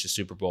reach the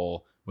Super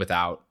Bowl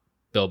without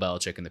Bill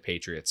Belichick and the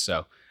Patriots.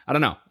 So I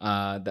don't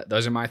know.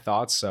 Those are my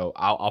thoughts. So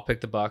I'll pick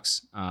the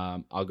Bucs.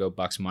 I'll go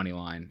Bucs money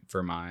line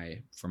for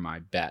my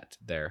bet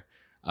there.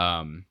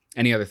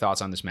 Any other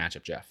thoughts on this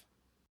matchup, Jeff?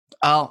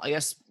 Oh, I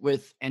guess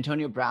with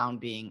Antonio Brown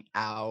being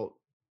out,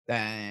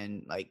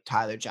 then like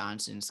Tyler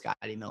Johnson,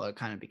 Scotty Miller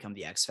kind of become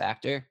the X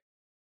factor.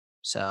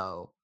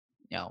 So,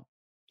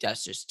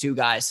 that's just two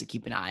guys to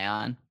keep an eye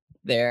on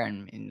there.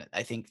 And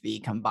I think the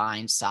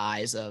combined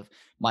size of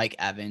Mike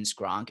Evans,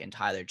 Gronk, and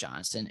Tyler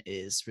Johnson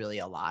is really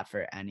a lot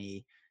for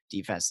any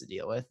defense to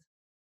deal with.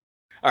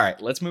 All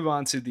right, let's move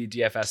on to the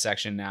DFS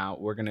section now.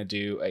 We're going to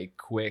do a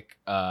quick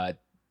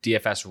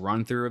DFS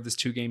run through of this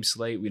 2-game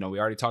slate. We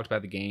already talked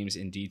about the games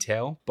in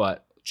detail,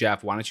 but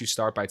Jeff, why don't you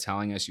start by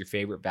telling us your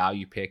favorite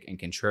value pick and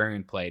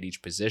contrarian play at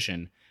each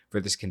position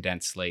for this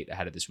condensed slate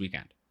ahead of this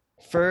weekend?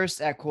 First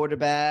at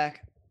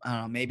quarterback, I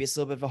don't know, maybe it's a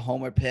little bit of a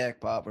homer pick,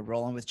 but we're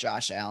rolling with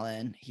Josh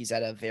Allen. He's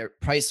at a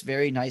price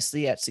very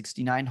nicely at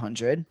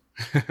 6,900.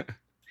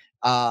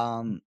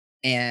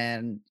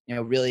 And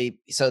really,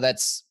 so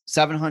that's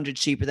 700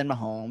 cheaper than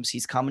Mahomes.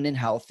 He's coming in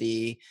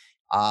healthy.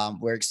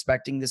 We're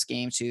expecting this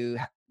game to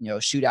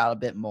shoot out a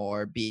bit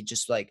more, be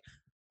just like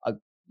a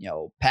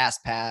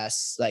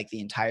pass like the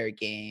entire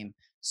game.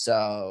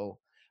 So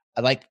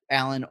I like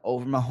Allen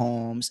over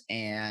Mahomes,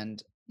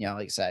 and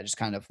like I said, I just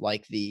kind of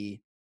like the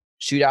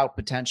shootout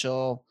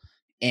potential,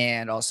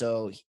 and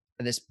also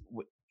this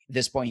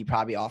point he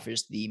probably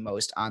offers the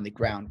most on the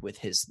ground with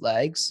his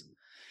legs.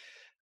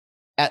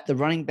 At the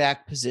running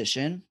back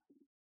position,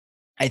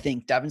 I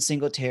think Devin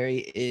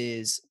Singletary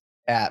is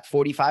at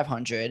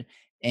 4,500,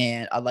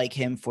 and I like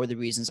him for the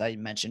reasons I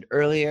mentioned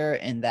earlier,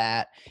 in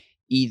that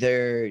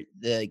either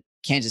the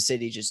Kansas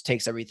City just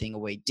takes everything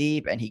away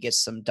deep and he gets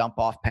some dump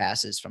off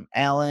passes from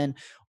Allen,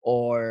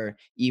 or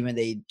even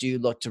they do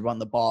look to run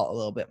the ball a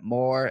little bit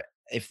more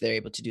if they're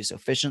able to do so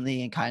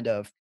efficiently and kind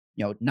of,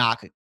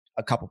 knock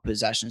a couple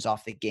possessions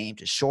off the game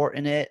to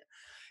shorten it.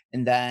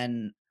 And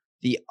then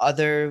the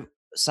other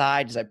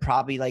side is I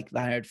probably like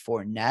Leonard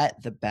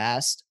Fournette the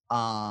best.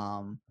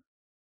 You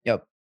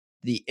know,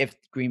 if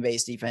Green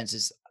Bay's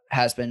defense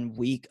has been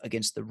weak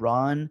against the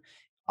run,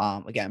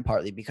 again,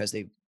 partly because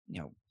they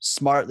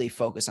smartly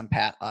focus on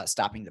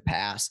stopping the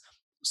pass.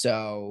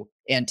 So,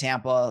 and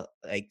Tampa,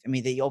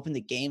 they opened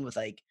the game with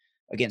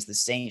against the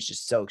Saints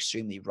just so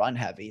extremely run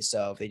heavy.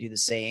 So if they do the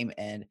same,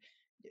 and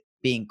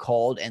being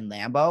cold in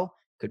Lambeau,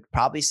 could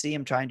probably see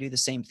him try and do the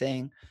same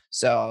thing.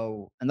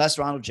 So unless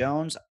Ronald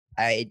Jones,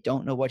 I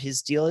don't know what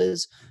his deal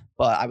is,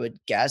 but I would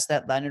guess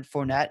that Leonard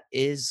Fournette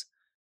is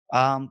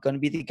going to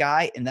be the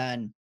guy. And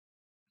then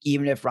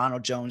even if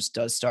Ronald Jones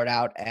does start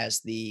out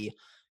as the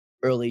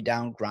early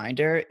down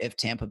grinder, if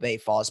Tampa Bay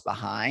falls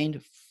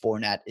behind,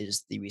 Fournette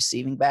is the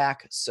receiving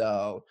back.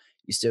 So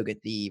you still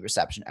get the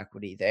reception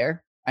equity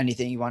there.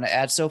 Anything you want to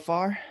add so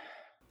far?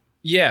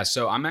 Yeah,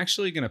 so I'm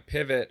actually going to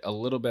pivot a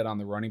little bit on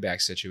the running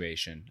back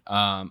situation.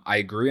 I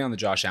agree on the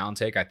Josh Allen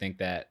take. I think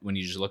that when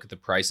you just look at the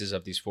prices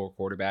of these 4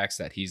 quarterbacks,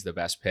 that he's the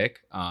best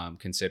pick,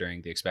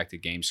 considering the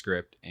expected game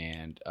script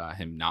and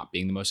him not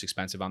being the most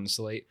expensive on the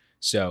slate.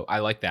 So I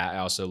like that. I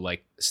also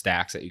like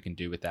stacks that you can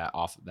do with that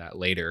off of that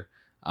later,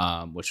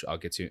 which I'll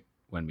get to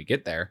when we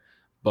get there.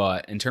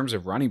 But in terms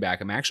of running back,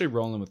 I'm actually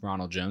rolling with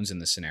Ronald Jones in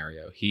this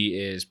scenario. He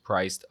is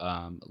priced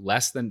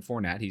less than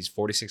Fournette. He's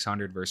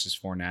 4,600 versus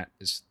Fournette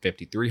is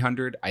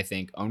 5,300. I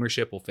think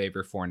ownership will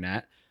favor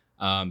Fournette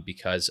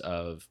because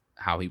of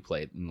how he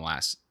played in the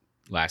last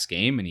last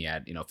game, and he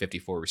had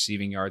 54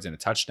 receiving yards and a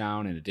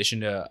touchdown, in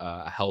addition to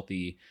a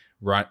healthy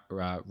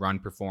run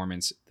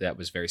performance that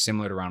was very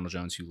similar to Ronald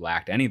Jones, who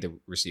lacked any of the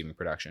receiving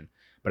production.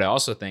 But I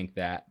also think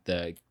that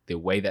the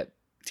way that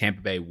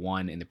Tampa Bay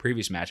won in the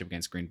previous matchup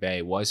against Green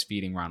Bay was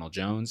feeding Ronald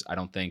Jones. I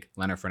don't think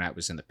Leonard Fournette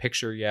was in the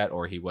picture yet,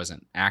 or he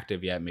wasn't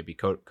active yet, maybe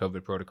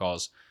COVID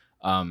protocols.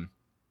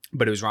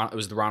 But it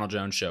was the Ronald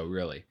Jones show,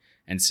 really.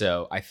 And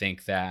so I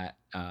think that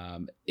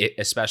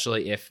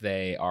especially if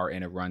they are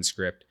in a run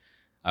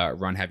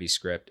heavy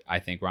script, I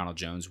think Ronald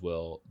Jones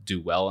will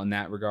do well in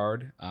that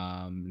regard.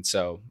 And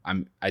so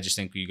I just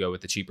think you go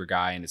with the cheaper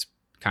guy, and it's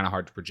kind of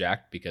hard to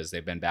project because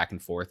they've been back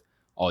and forth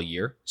all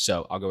year.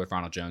 So I'll go with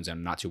Ronald Jones.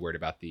 I'm not too worried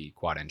about the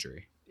quad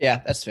injury.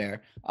 Yeah, that's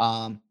fair.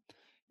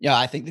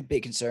 I think the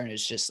big concern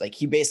is just like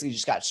he basically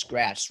just got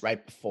scratched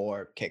right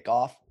before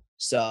kickoff.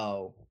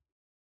 So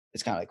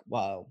it's kind of like,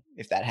 well,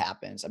 if that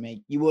happens, I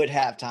mean, you would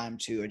have time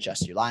to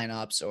adjust your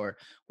lineups or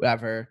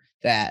whatever.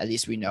 That at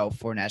least we know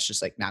Fournette's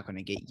just like not going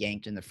to get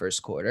yanked in the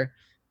first quarter.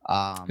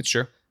 It's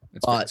true.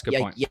 But a good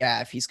point.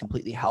 Yeah, if he's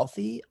completely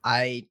healthy,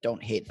 I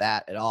don't hate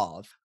that at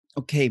all.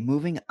 Okay,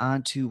 moving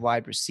on to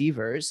wide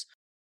receivers.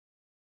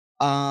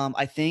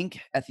 I think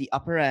at the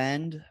upper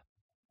end,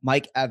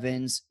 Mike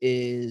Evans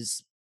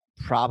is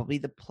probably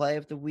the play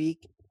of the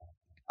week.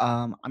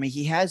 I mean,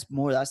 he has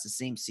more or less the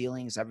same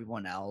ceiling as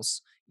everyone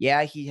else.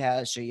 Yeah, he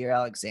has Jair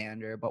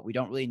Alexander, but we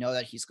don't really know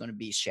that he's going to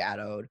be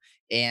shadowed.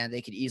 And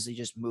they could easily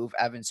just move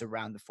Evans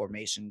around the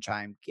formation,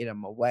 try and get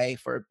him away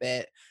for a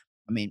bit.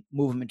 I mean,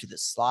 move him into the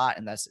slot,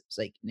 and it's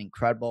like an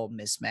incredible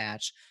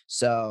mismatch.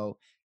 So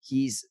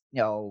he's,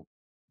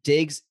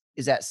 Diggs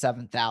is at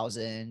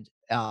 7,000,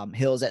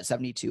 Hill's at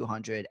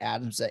 7,200,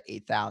 Adams at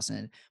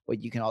 8,000.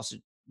 But you can also,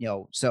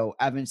 so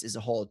Evans is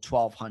a whole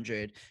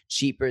 1,200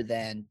 cheaper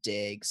than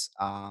Diggs,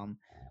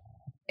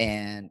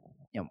 and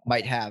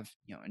might have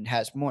and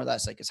has more or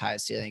less like his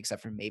highest ceiling,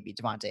 except for maybe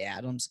Devontae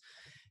Adams.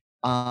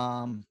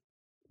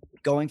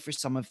 Going for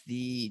some of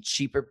the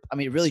cheaper, I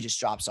mean, it really just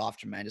drops off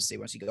tremendously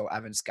once you go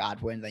Evans,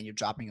 Godwin, then you're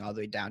dropping all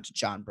the way down to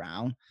John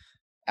Brown,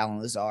 Alan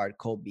Lazard,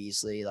 Cole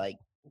Beasley. Like,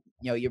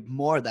 you're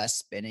more or less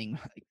spinning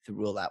like the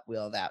wheel at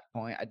that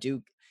point.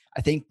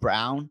 I think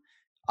Brown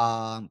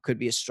could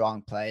be a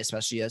strong play,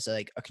 especially as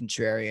like a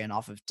contrarian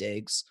off of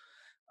Diggs.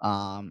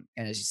 And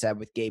as you said,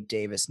 with Gabe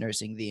Davis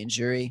nursing the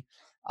injury,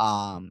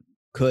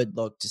 could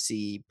look to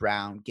see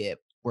Brown get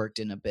worked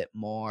in a bit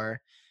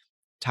more.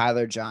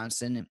 Tyler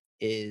Johnson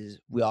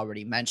we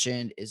already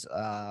mentioned, is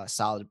a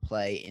solid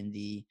play in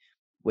the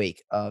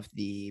wake of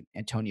the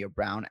Antonio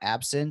Brown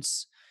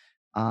absence.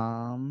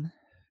 And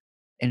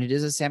it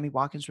is a Sammy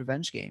Watkins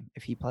revenge game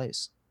if he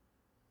plays.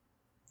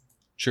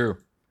 True.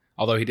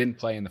 Although he didn't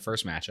play in the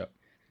first matchup.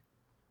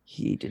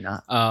 He did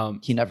not.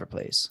 He never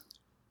plays.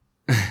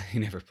 He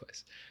never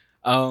plays.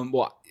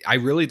 Well, I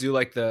really do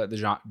like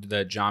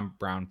the John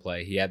Brown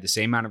play. He had the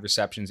same amount of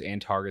receptions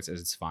and targets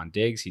as Stephon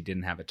Diggs. He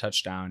didn't have a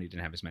touchdown. He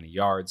didn't have as many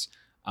yards.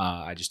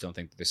 I just don't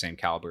think they're the same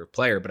caliber of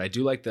player. But I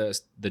do like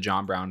the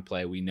John Brown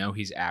play. We know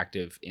he's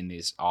active in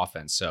this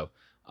offense, so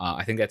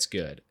I think that's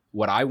good.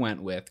 What I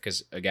went with,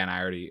 because again,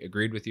 I already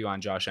agreed with you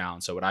on Josh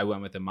Allen. So what I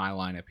went with in my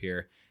lineup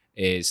here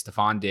is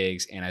Stephon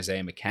Diggs and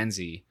Isaiah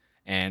McKenzie.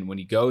 And when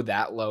you go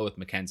that low with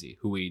McKenzie,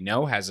 who we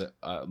know has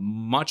a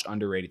much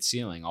underrated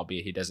ceiling,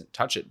 albeit he doesn't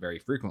touch it very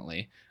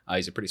frequently,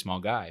 he's a pretty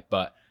small guy,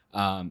 but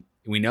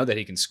we know that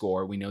he can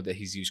score. We know that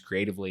he's used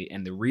creatively.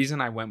 And the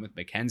reason I went with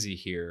McKenzie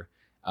here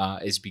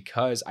is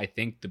because I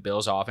think the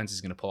Bills offense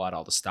is going to pull out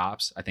all the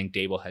stops. I think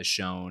Dable has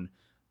shown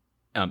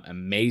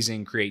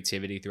amazing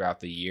creativity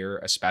throughout the year,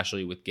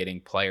 especially with getting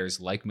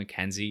players like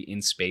McKenzie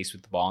in space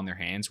with the ball in their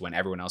hands when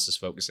everyone else is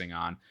focusing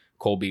on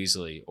Cole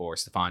Beasley or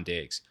Stephon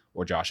Diggs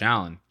or Josh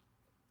Allen.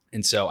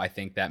 And so I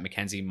think that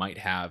McKenzie might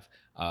have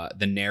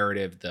the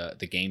narrative,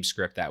 the game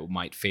script that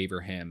might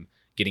favor him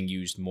getting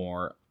used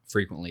more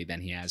frequently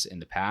than he has in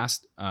the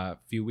past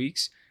few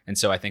weeks. And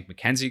so I think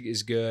McKenzie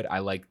is good. I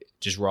like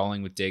just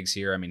rolling with Diggs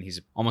here. I mean, he's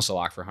almost a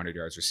lock for 100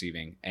 yards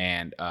receiving.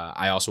 And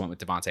I also went with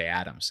Devontae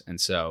Adams. And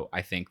so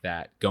I think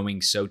that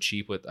going so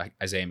cheap with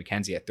Isaiah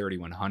McKenzie at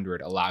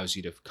 3,100 allows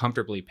you to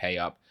comfortably pay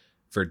up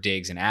for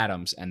Diggs and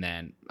Adams. And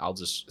then I'll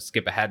just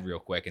skip ahead real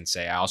quick and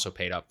say I also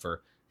paid up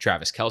for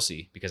Travis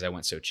Kelce because I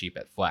went so cheap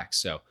at flex.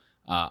 So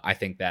I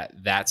think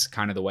that's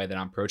kind of the way that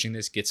I'm approaching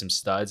this. Get some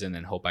studs and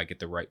then hope I get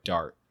the right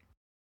dart.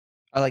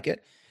 I like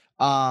it.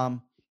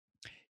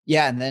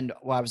 Yeah, and then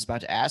what I was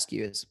about to ask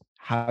you is,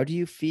 how do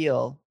you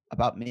feel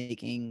about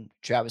making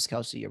Travis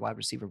Kelce your wide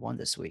receiver one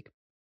this week?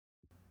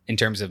 In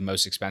terms of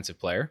most expensive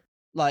player?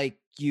 Like,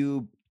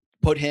 you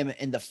put him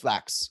in the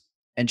flex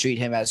and treat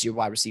him as your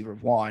wide receiver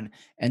one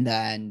and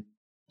then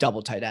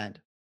double tight end.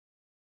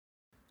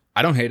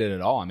 I don't hate it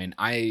at all. I mean,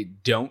 I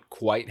don't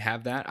quite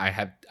have that. I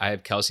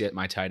have Kelce at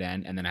my tight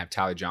end, and then I have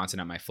Tyler Johnson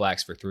at my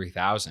flex for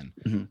 3,000.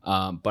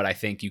 Mm-hmm. But I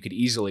think you could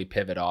easily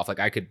pivot off. Like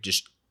I could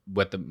just,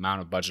 with the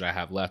amount of budget I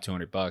have left,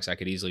 $200, I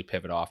could easily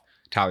pivot off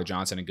Tyler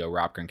Johnson and go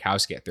Rob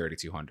Gronkowski at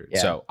 3,200.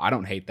 Yeah. So I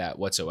don't hate that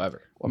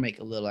whatsoever. Or make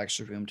a little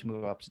extra room to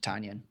move up to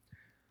Tanyan.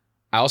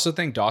 I also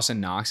think Dawson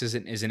Knox is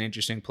an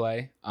interesting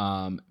play.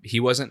 He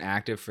wasn't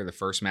active for the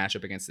first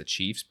matchup against the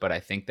Chiefs, but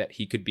I think that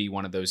he could be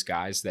one of those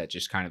guys that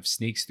just kind of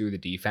sneaks through the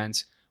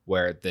defense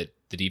where the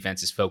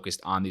defense is focused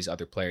on these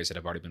other players that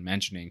I've already been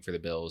mentioning for the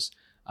Bills.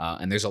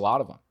 And there's a lot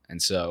of them. And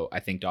so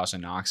I think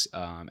Dawson Knox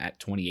at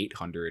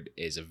 2,800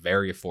 is a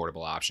very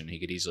affordable option. He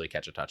could easily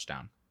catch a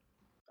touchdown.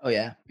 Oh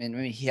yeah, and I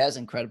mean, he has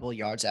incredible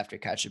yards after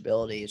catch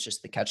ability. It's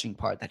just the catching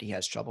part that he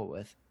has trouble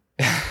with.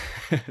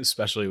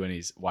 Especially when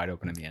he's wide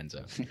open in the end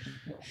zone.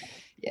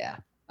 Yeah.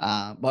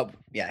 But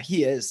yeah,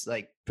 he is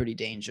like pretty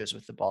dangerous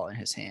with the ball in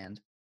his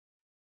hand.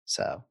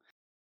 So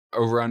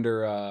Over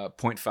under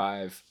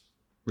 0.5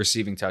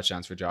 receiving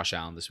touchdowns for Josh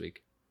Allen this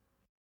week.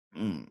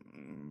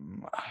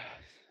 mm,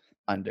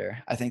 under.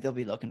 I think they'll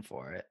be looking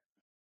for it.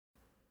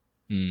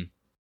 Mm.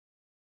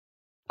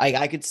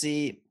 I could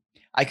see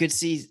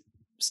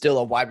still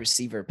a wide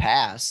receiver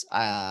pass.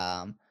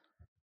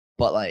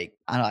 But like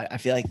I don't know, I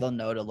feel like they'll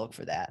know to look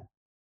for that.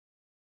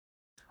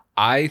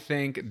 I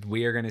think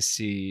we are going to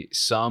see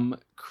some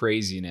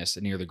craziness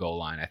near the goal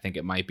line. I think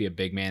it might be a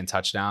big man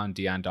touchdown.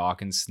 Deion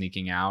Dawkins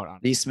sneaking out.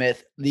 Lee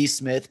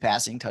Smith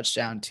passing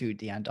touchdown to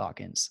Deion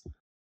Dawkins.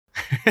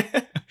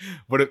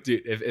 What if,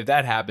 dude, if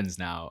that happens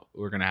now,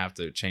 we're going to have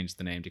to change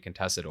the name to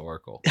Contested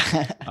Oracle.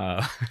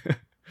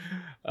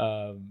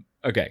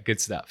 Okay, good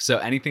stuff. So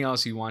anything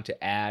else you want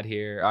to add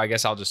here? I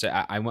guess I'll just say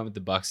I went with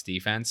the Bucs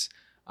defense.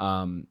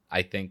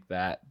 I think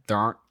that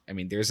there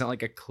isn't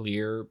like a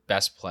clear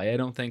best play, I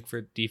don't think,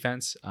 for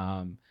defense.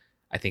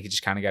 I think you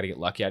just kind of got to get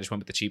lucky. I just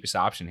went with the cheapest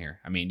option here.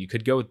 I mean, you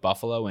could go with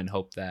Buffalo and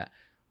hope that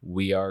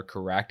we are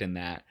correct in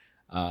that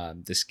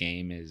this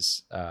game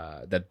is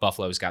that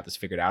Buffalo's got this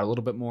figured out a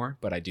little bit more.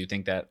 But I do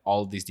think that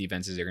all of these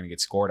defenses are going to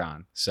get scored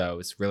on. So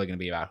it's really going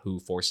to be about who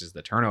forces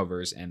the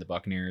turnovers, and the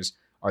Buccaneers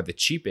are the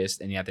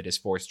cheapest, and yet they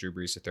just forced Drew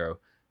Brees to throw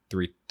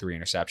three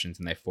interceptions,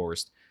 and they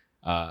forced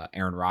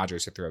Aaron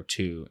Rodgers to throw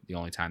 2 the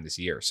only time this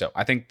year. So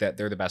I think that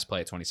they're the best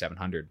play at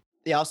 2,700.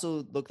 They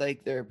also look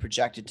like they're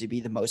projected to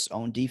be the most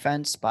owned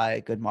defense by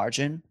a good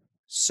margin.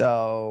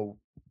 So,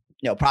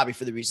 probably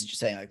for the reasons you're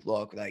saying, like,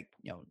 look, like,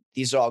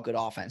 these are all good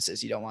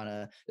offenses. You don't want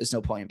to, there's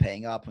no point in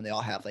paying up when they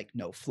all have like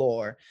no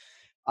floor.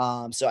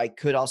 So I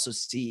could also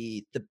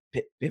see the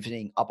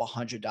pivoting up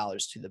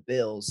 $100 to the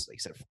Bills,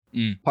 like sort of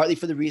partly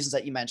for the reasons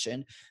that you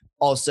mentioned,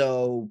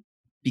 also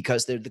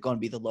because they're going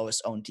to be the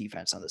lowest owned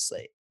defense on the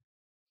slate.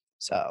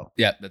 So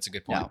yeah, that's a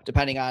good point.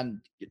 Depending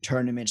on your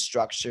tournament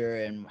structure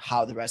and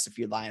how the rest of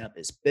your lineup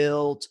is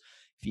built,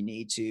 if you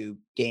need to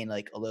gain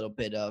like a little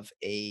bit of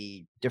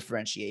a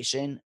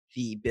differentiation,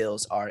 the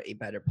Bills are a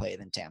better play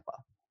than Tampa.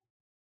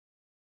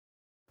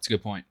 That's a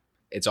good point.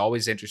 It's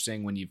always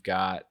interesting when you've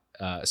got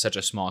such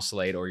a small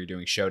slate or you're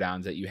doing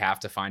showdowns that you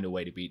have to find a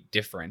way to be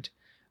different.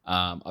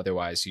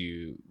 Otherwise,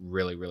 you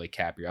really, really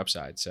cap your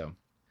upside. So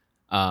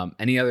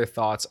any other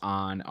thoughts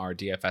on our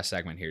DFS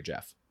segment here,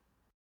 Jeff?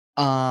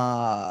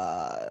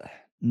 No,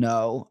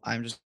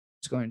 I'm just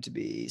going to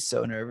be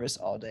so nervous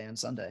all day on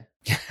Sunday.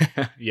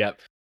 Yep.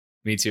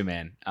 Me too,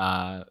 man.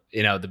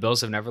 The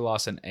Bills have never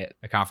lost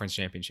a conference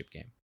championship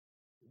game.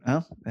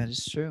 Oh, that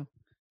is true.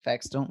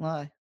 Facts don't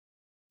lie.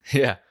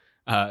 Yeah.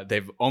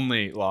 They've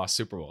only lost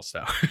Super Bowls,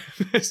 though.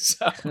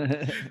 So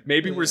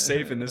maybe we're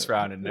safe in this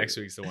round, and next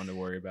week's the one to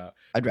worry about.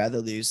 I'd rather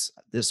lose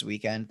this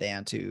weekend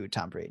than to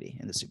Tom Brady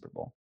in the Super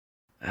Bowl.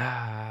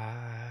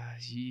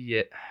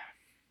 Yeah.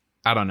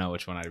 I don't know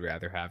which one I'd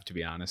rather have, to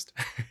be honest.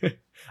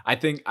 I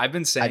think I've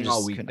been saying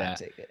all week that,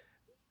 take it.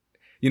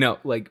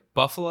 Like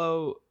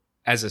Buffalo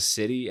as a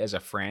city, as a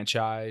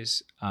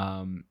franchise,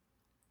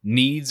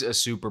 needs a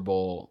Super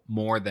Bowl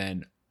more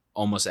than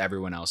almost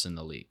everyone else in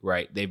the league,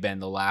 right? They've been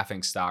the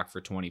laughing stock for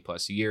 20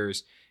 plus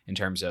years in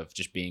terms of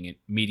just being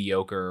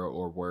mediocre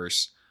or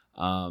worse.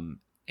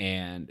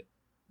 And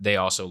they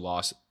also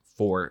lost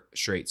 4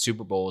 straight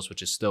Super Bowls,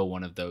 which is still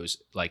one of those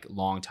like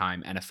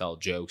long-time NFL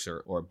jokes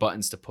or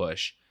buttons to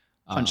push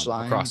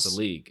across the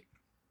league.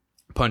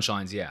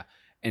 Punchlines, yeah.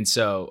 And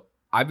so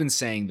I've been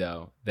saying,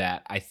 though,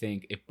 that I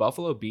think if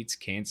Buffalo beats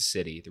Kansas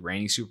City, the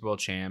reigning Super Bowl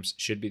champs,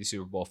 should be the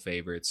Super Bowl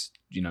favorites,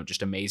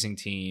 just amazing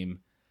team.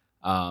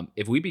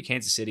 If we beat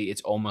Kansas City,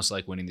 it's almost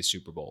like winning the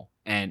Super Bowl.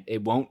 And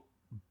it won't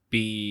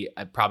be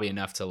probably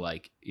enough to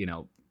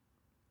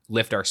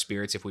lift our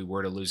spirits if we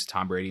were to lose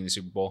Tom Brady in the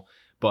Super Bowl.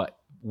 But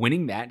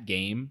winning that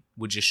game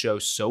would just show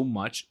so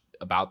much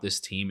about this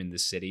team in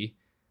this city.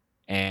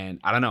 And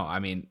I don't know. I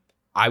mean,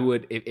 I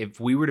would, if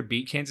we were to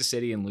beat Kansas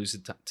City and lose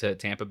it to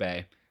Tampa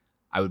Bay,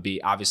 I would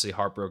be obviously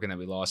heartbroken that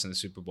we lost in the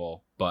Super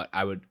Bowl, but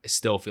I would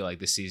still feel like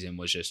this season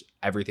was just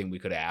everything we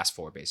could have asked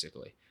for,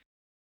 basically.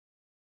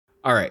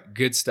 All right,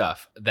 good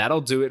stuff.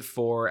 That'll do it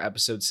for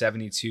episode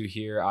 72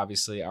 here.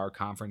 Obviously, our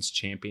conference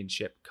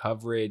championship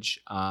coverage.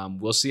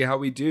 We'll see how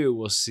we do.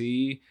 We'll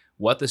see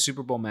what the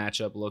Super Bowl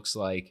matchup looks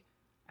like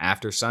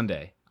after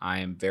Sunday. I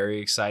am very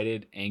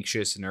excited,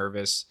 anxious,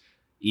 nervous,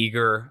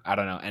 eager. I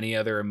don't know. Any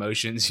other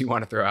emotions you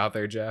want to throw out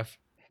there, Jeff?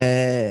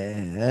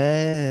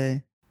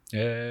 Hey.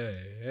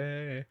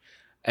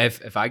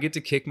 If I get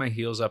to kick my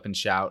heels up and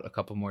shout a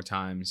couple more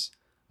times,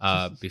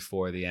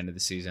 before the end of the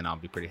season, I'll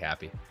be pretty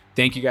happy.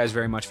 Thank you guys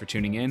very much for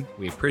tuning in.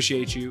 We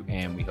appreciate you,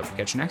 and we hope to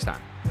catch you next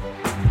time.